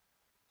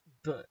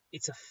 But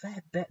it's a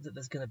fair bet that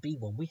there's going to be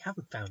one. We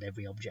haven't found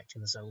every object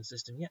in the solar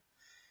system yet.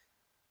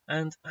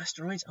 And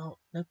asteroids are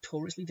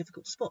notoriously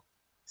difficult to spot.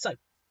 So,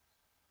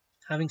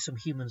 having some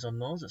humans on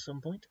Mars at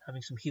some point,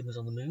 having some humans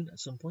on the Moon at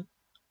some point,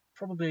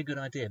 probably a good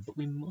idea, but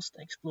we must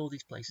explore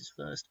these places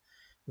first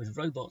with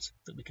robots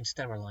that we can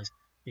sterilise,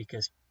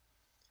 because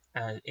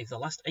if the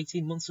last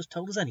 18 months has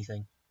told us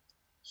anything,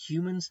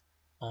 humans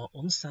are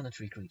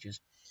unsanitary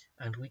creatures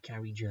and we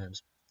carry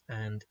germs,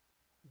 and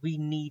we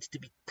need to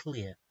be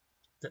clear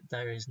that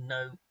there is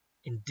no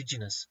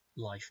indigenous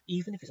life,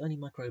 even if it's only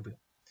microbial,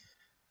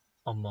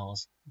 on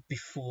Mars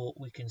before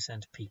we can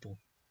send people,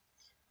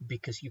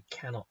 because you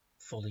cannot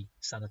fully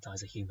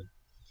sanitize a human.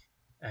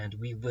 And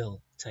we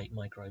will take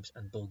microbes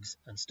and bugs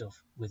and stuff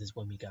with us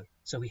when we go.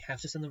 So we have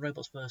to send the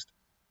robots first.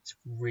 It's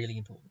really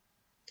important.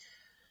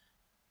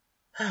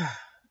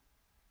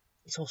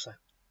 It's also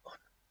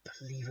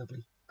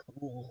unbelievably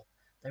cool.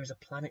 There is a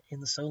planet in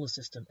the solar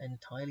system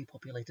entirely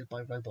populated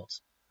by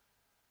robots.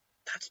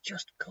 That's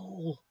just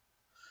cool.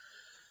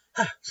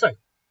 So,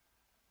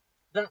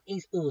 that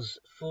is us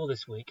for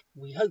this week.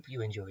 We hope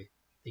you enjoyed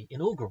the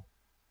inaugural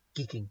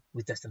Geeking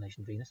with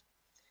Destination Venus.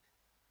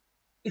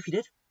 If you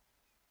did,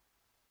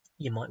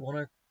 you might want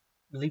to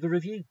leave a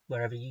review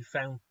wherever you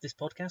found this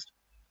podcast,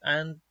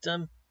 and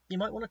you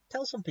might want to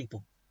tell some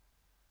people.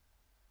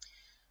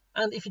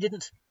 And if you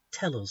didn't,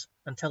 tell us,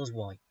 and tell us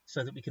why,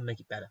 so that we can make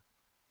it better.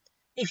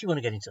 If you want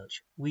to get in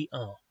touch, we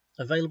are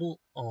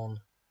available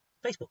on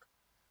Facebook,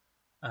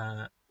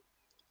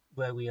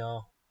 where we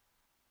are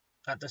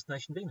at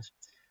Destination Venus.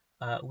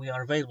 We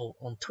are available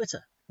on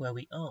Twitter, where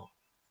we are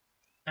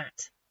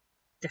at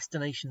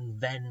Destination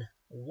Ven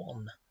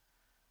 1.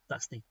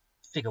 That's the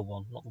figure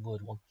 1, not the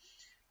word 1.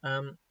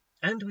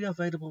 And we are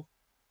available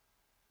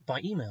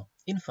by email,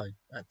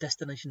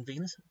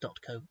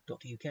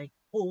 info@destinationvenus.co.uk,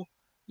 or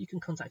you can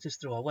contact us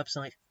through our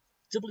website,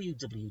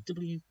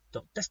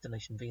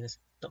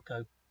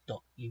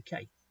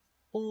 www.destinationvenus.co.uk.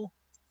 Or,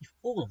 if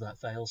all of that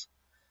fails,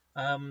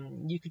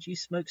 you could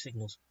use smoke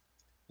signals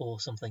or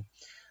something.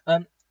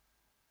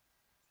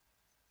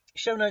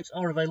 Show notes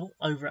are available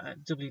over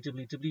at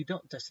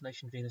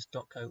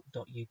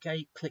www.destinationvenus.co.uk.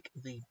 Click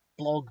the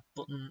blog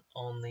button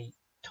on the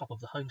top of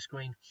the home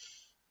screen,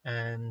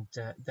 and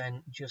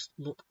then just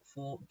look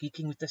for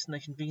Geeking with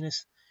Destination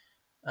Venus,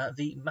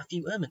 the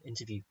Matthew Ehrman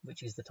interview,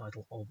 which is the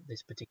title of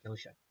this particular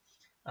show.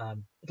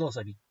 It'll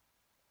also be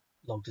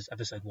logged as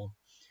episode 1.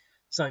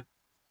 So,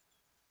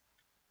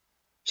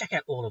 check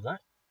out all of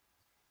that.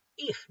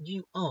 If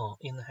you are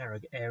in the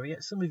Harrogate area,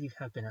 some of you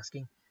have been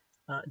asking,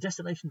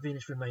 Destination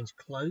Venus remains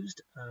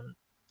closed.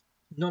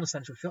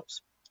 Non-essential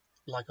shops,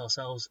 like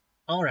ourselves,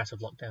 are out of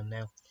lockdown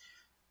now,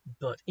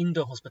 but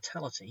indoor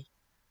hospitality,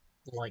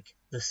 like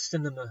the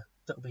cinema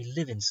that we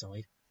live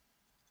inside,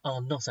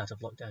 are not out of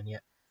lockdown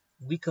yet.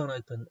 We can't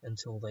open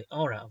until they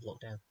are out of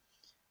lockdown.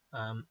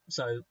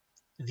 So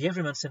the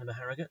Everyman Cinema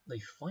Harrogate,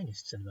 the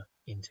finest cinema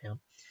in town,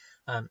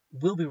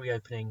 will be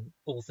reopening,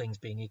 all things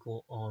being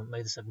equal, on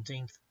May the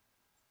 17th.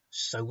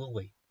 So will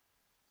we.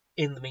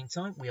 In the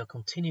meantime, we are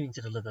continuing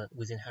to deliver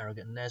within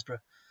Harrogate and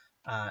Knaresborough.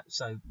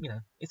 So,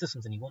 if there's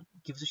something you want,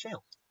 give us a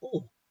shout.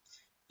 Or,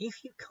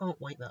 if you can't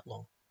wait that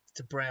long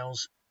to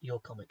browse your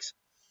comics,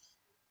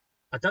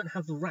 I don't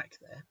have the rack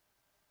there,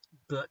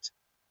 but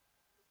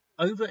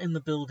over in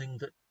the building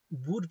that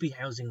would be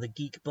housing the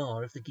Geek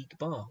Bar, if the Geek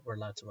Bar were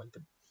allowed to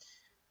open,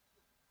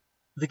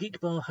 the Geek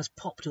Bar has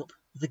popped up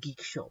the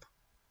Geek Shop.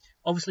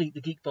 Obviously,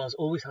 the Geek Bar's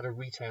always had a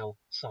retail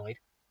side.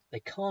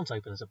 They can't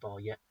open as a bar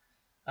yet,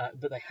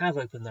 but they have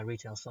opened their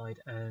retail side,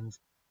 and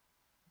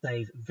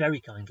they've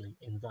very kindly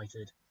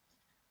invited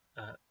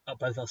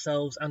both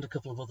ourselves and a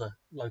couple of other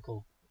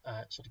local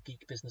sort of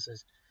geek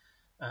businesses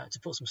to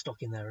put some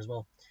stock in there as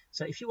well.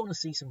 So if you want to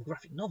see some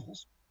graphic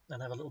novels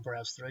and have a little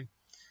browse through,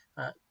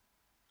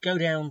 go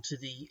down to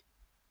the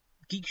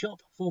Geek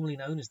Shop, formerly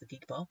known as the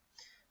Geek Bar,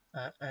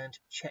 and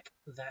check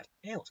that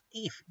out.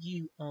 If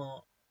you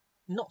are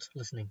not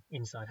listening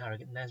inside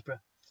Harrogate and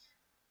Nesborough,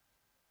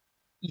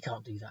 you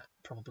can't do that.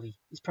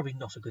 It's probably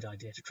not a good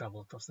idea to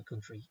travel across the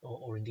country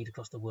or indeed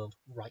across the world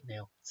right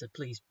now. So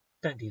please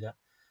don't do that.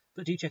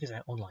 But do check us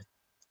out online.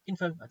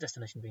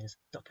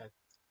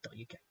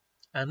 info@destinationvenus.co.uk.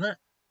 And that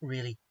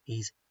really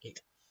is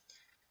it.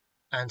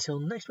 Until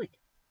next week,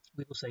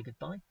 we will say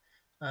goodbye.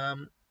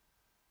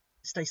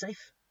 Stay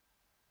safe,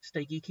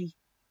 stay geeky,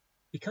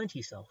 be kind to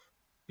yourself,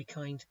 be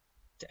kind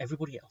to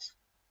everybody else.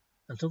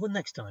 Until the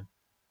next time,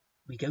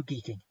 we go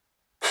geeking.